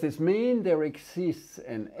 what does this mean? There exists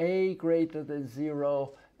an A greater than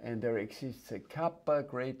 0, and there exists a kappa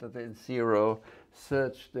greater than 0,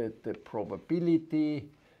 such that the probability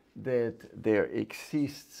that there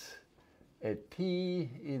exists a T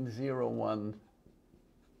in 0, 1,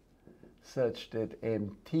 such that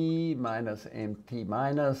MT minus MT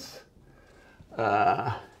minus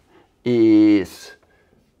is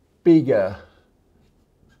bigger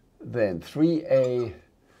than 3A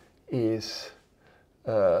is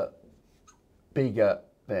bigger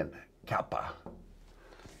than kappa.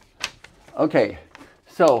 Okay,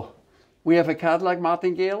 so we have a card-like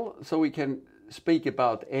martingale, so we can speak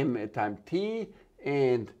about M at time t,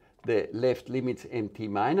 and the left limits MT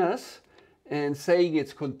minus. And saying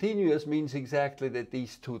it's continuous means exactly that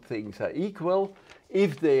these two things are equal.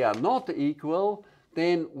 If they are not equal,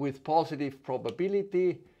 then with positive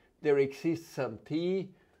probability, there exists some t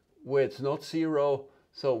where it's not 0,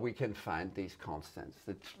 so we can find these constants.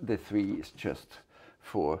 The 3 is just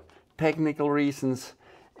for technical reasons.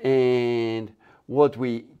 And what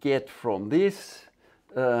we get from this,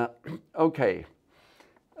 okay,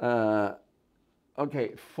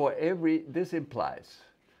 for every, this implies,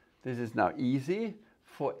 this is now easy,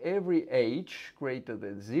 for every h greater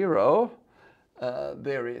than 0,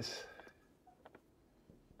 there is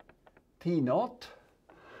t naught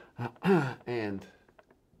and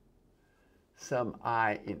some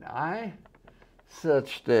I in I,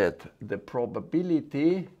 such that the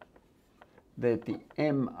probability that the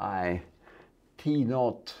mi t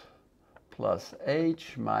naught plus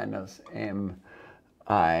h minus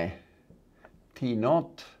mi t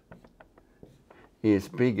naught is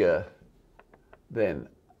bigger than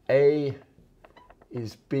A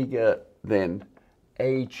is bigger than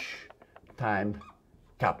h times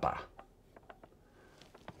kappa.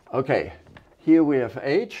 Okay, here we have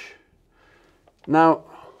h. Now,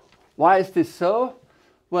 why is this so?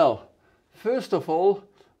 Well, first of all,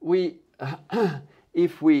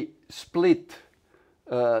 if we split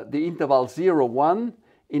the interval 0, 1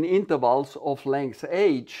 in intervals of length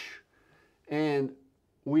h, and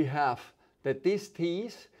we have that these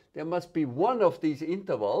t's, there must be one of these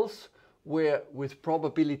intervals where with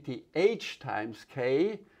probability h times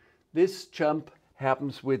k, this jump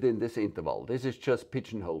happens within this interval. This is just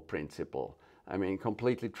pigeonhole principle. I mean,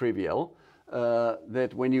 completely trivial.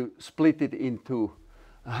 That when you split it into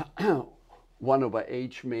 1 over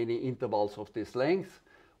h many intervals of this length,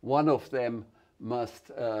 one of them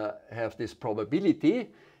must have this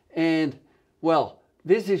probability. And, well,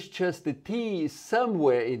 this is just the t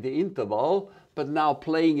somewhere in the interval, but now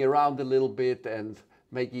playing around a little bit and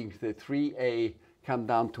making the 3a come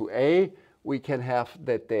down to a, we can have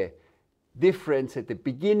that the difference at the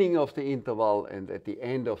beginning of the interval and at the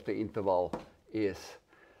end of the interval is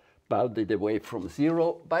bounded away from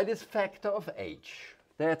 0 by this factor of h.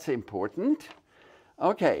 That's important.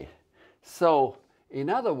 Okay, so in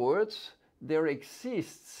other words, there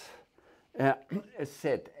exists a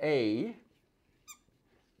set A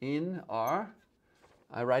in R,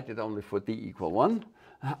 I write it only for d equal 1,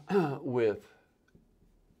 with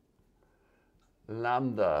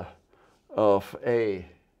lambda of A.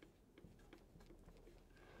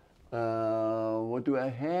 What do I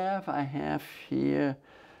have? I have here,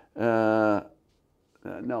 no,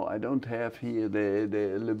 I don't have here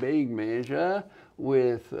the Lebesgue measure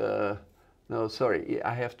with, no, sorry,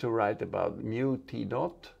 I have to write about mu T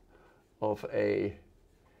dot of A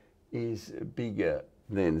is bigger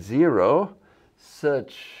than 0,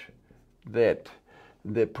 such that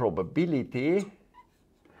the probability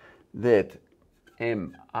that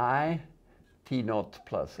mi T naught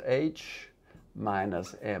plus H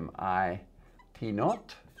minus mi T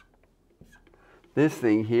naught, this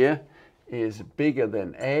thing here, is bigger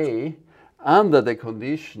than A under the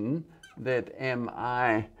condition that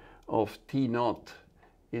mi of T naught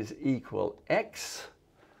is equal x,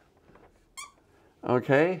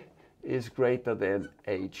 okay, is greater than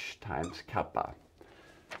H times kappa.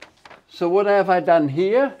 So what have I done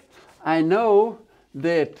here? I know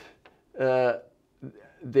that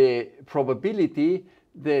the probability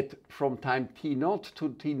that from time t naught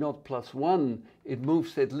to t naught plus 1 it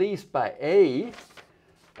moves at least by A,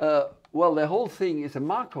 well, the whole thing is a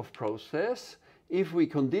Markov process. If we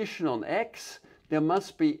condition on x, there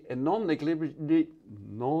must be a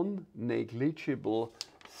non-negligible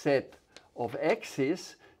set of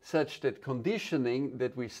x's such that conditioning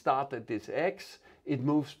that we start at this x, it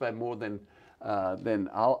moves by more than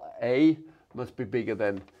A must be bigger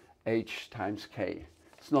than H times K.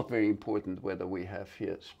 It's not very important whether we have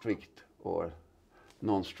here strict or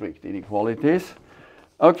non-strict inequalities.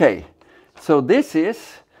 Okay, so this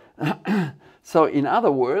is, so in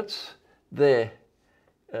other words, the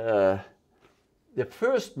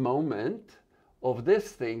first moment of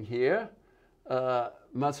this thing here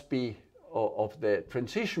must be of the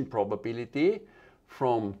transition probability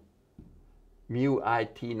from mu I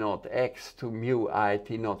T naught x to mu I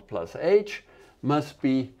T naught plus H must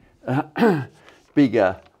be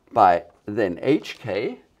bigger than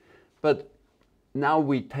HK. But now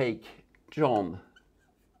we take John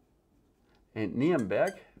and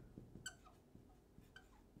Nirenberg.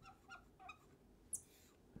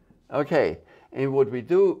 Okay, and what we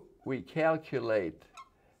do, we calculate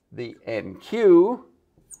the MQ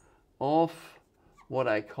of what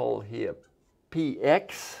I call here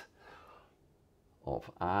Px of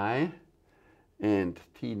I and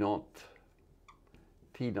T naught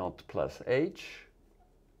plus H,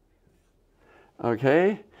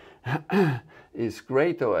 okay, is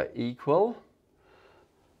greater or equal.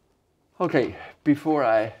 Okay, before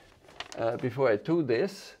I do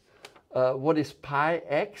this, what is pi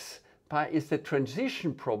x? Pi is the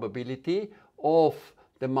transition probability of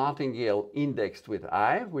the martingale indexed with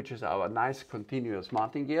I, which is our nice continuous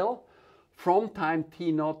martingale, from time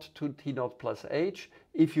t naught to t naught plus H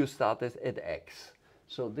if you started at x.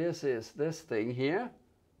 So this is this thing here.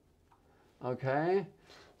 Okay,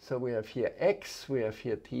 so we have here x, we have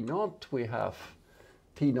here t naught, we have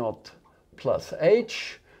t naught plus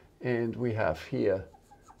H, and we have here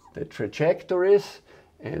the trajectories,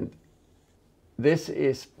 and this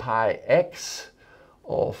is pi x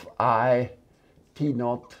of I t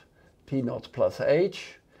naught plus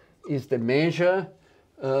H is the measure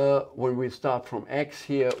when we start from x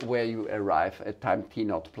here where you arrive at time t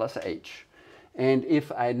naught plus H. And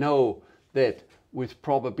if I know that with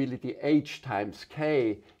probability H times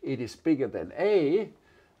K it is bigger than A,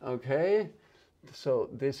 okay, so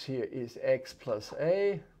this here is x plus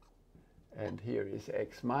A and here is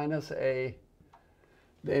x minus A,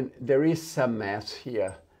 then there is some mass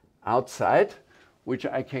here outside which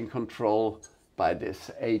I can control by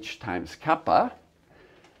this H times kappa.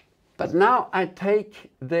 But now I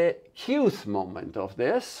take the qth moment of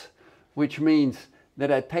this, which means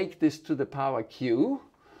that I take this to the power q.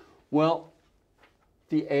 Well,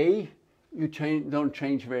 the A, you don't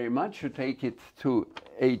change very much. You take it to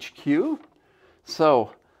HQ.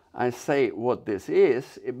 So I say what this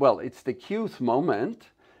is. Well, it's the qth moment.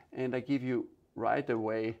 And I give you right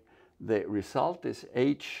away the result is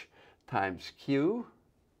H times Q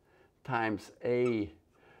times A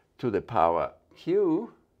to the power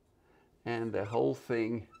Q. And the whole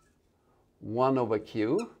thing 1 over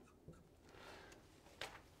Q.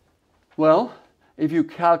 Well, if you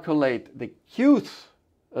calculate the qth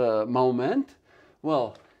moment,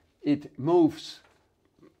 well, it moves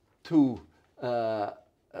to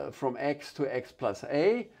from x to x plus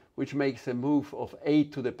A, which makes a move of A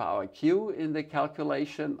to the power Q in the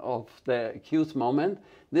calculation of the qth moment.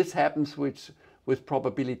 This happens with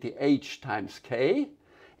probability H times K.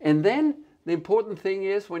 And then the important thing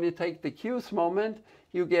is when you take the q's moment,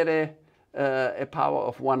 you get a power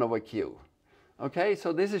of 1 over q. Okay,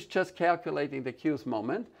 so this is just calculating the q's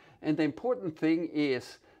moment. And the important thing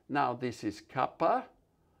is, now this is kappa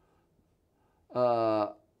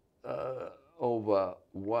over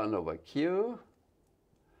 1 over q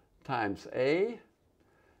times a.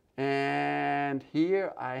 And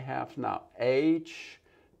here I have now h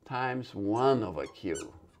times 1 over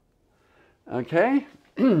q. Okay?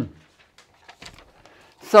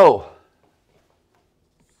 So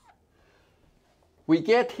we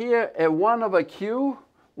get here a 1 over q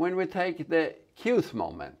when we take the q's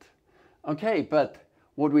moment. Okay, but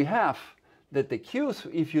what we have, that the q's,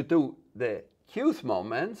 if you do the q's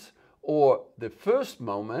moments or the first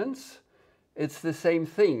moments, it's the same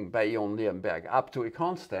thing by Jon-Nirenberg up to a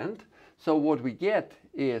constant. So what we get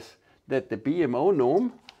is that the BMO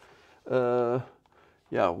norm,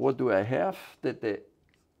 what do I have? That the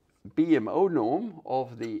BMO norm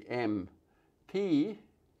of the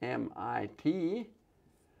MIT,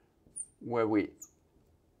 where we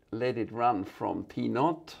let it run from T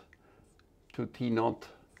naught to T naught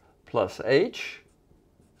plus H.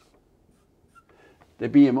 The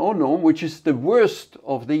BMO norm, which is the worst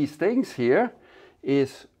of these things here,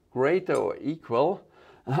 is greater or equal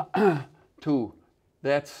to,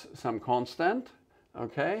 that's some constant,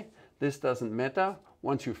 okay? This doesn't matter.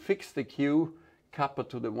 Once you fix the Q, kappa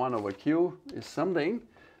to the 1 over Q is something.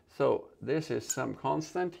 So this is some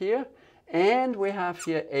constant here. And we have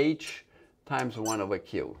here H times 1 over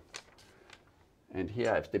Q. And here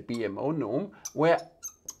I have the BMO norm, where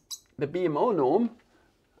the BMO norm,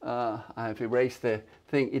 I have erased the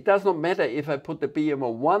thing. It does not matter if I put the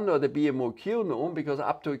BMO1 or the BMO-Q norm, because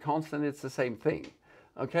up to a constant it's the same thing.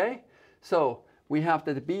 Okay? So we have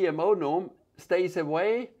that the BMO norm stays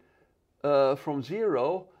away from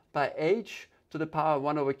 0 by h to the power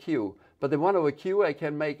 1 over q. But the 1 over q I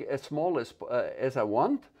can make as small as I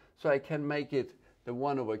want. So I can make it the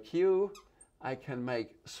 1 over q. I can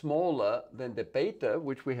make smaller than the beta,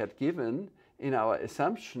 which we had given in our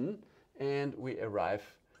assumption, and we arrive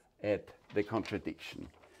at the contradiction.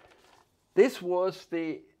 This was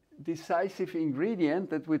the decisive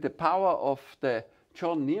ingredient that with the power of the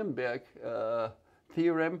Jon-Nirenberg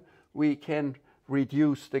theorem, we can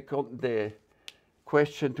reduce the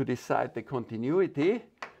question to decide the continuity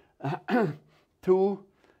to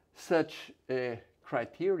such a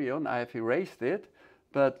criterion. I have erased it,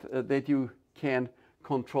 but that you can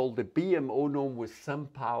control the BMO norm with some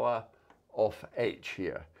power of h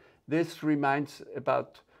here. This reminds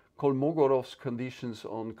about Kolmogorov's conditions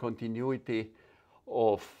on continuity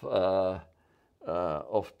of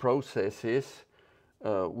processes,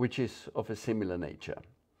 which is of a similar nature.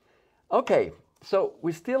 Okay, so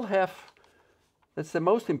we still have, that's the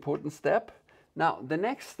most important step. Now, the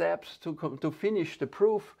next steps to finish the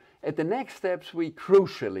proof, at the next steps we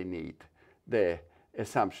crucially need the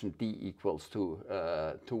assumption d equals to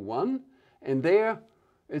 1. And there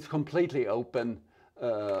it's completely open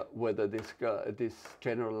whether this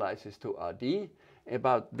generalizes to RD.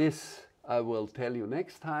 About this I will tell you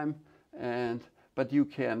next time, but you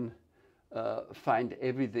can find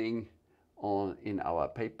everything in our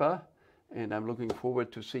paper. And I'm looking forward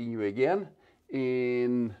to seeing you again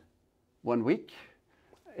in 1 week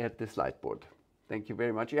at the slide board. Thank you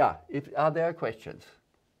very much. Yeah, are there questions?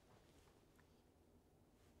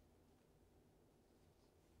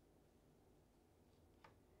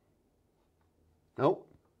 No?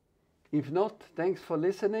 If not, thanks for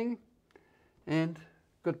listening and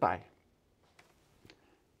goodbye.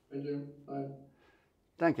 Thank you. Bye.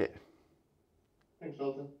 Danke. Thanks,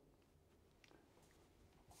 Walter.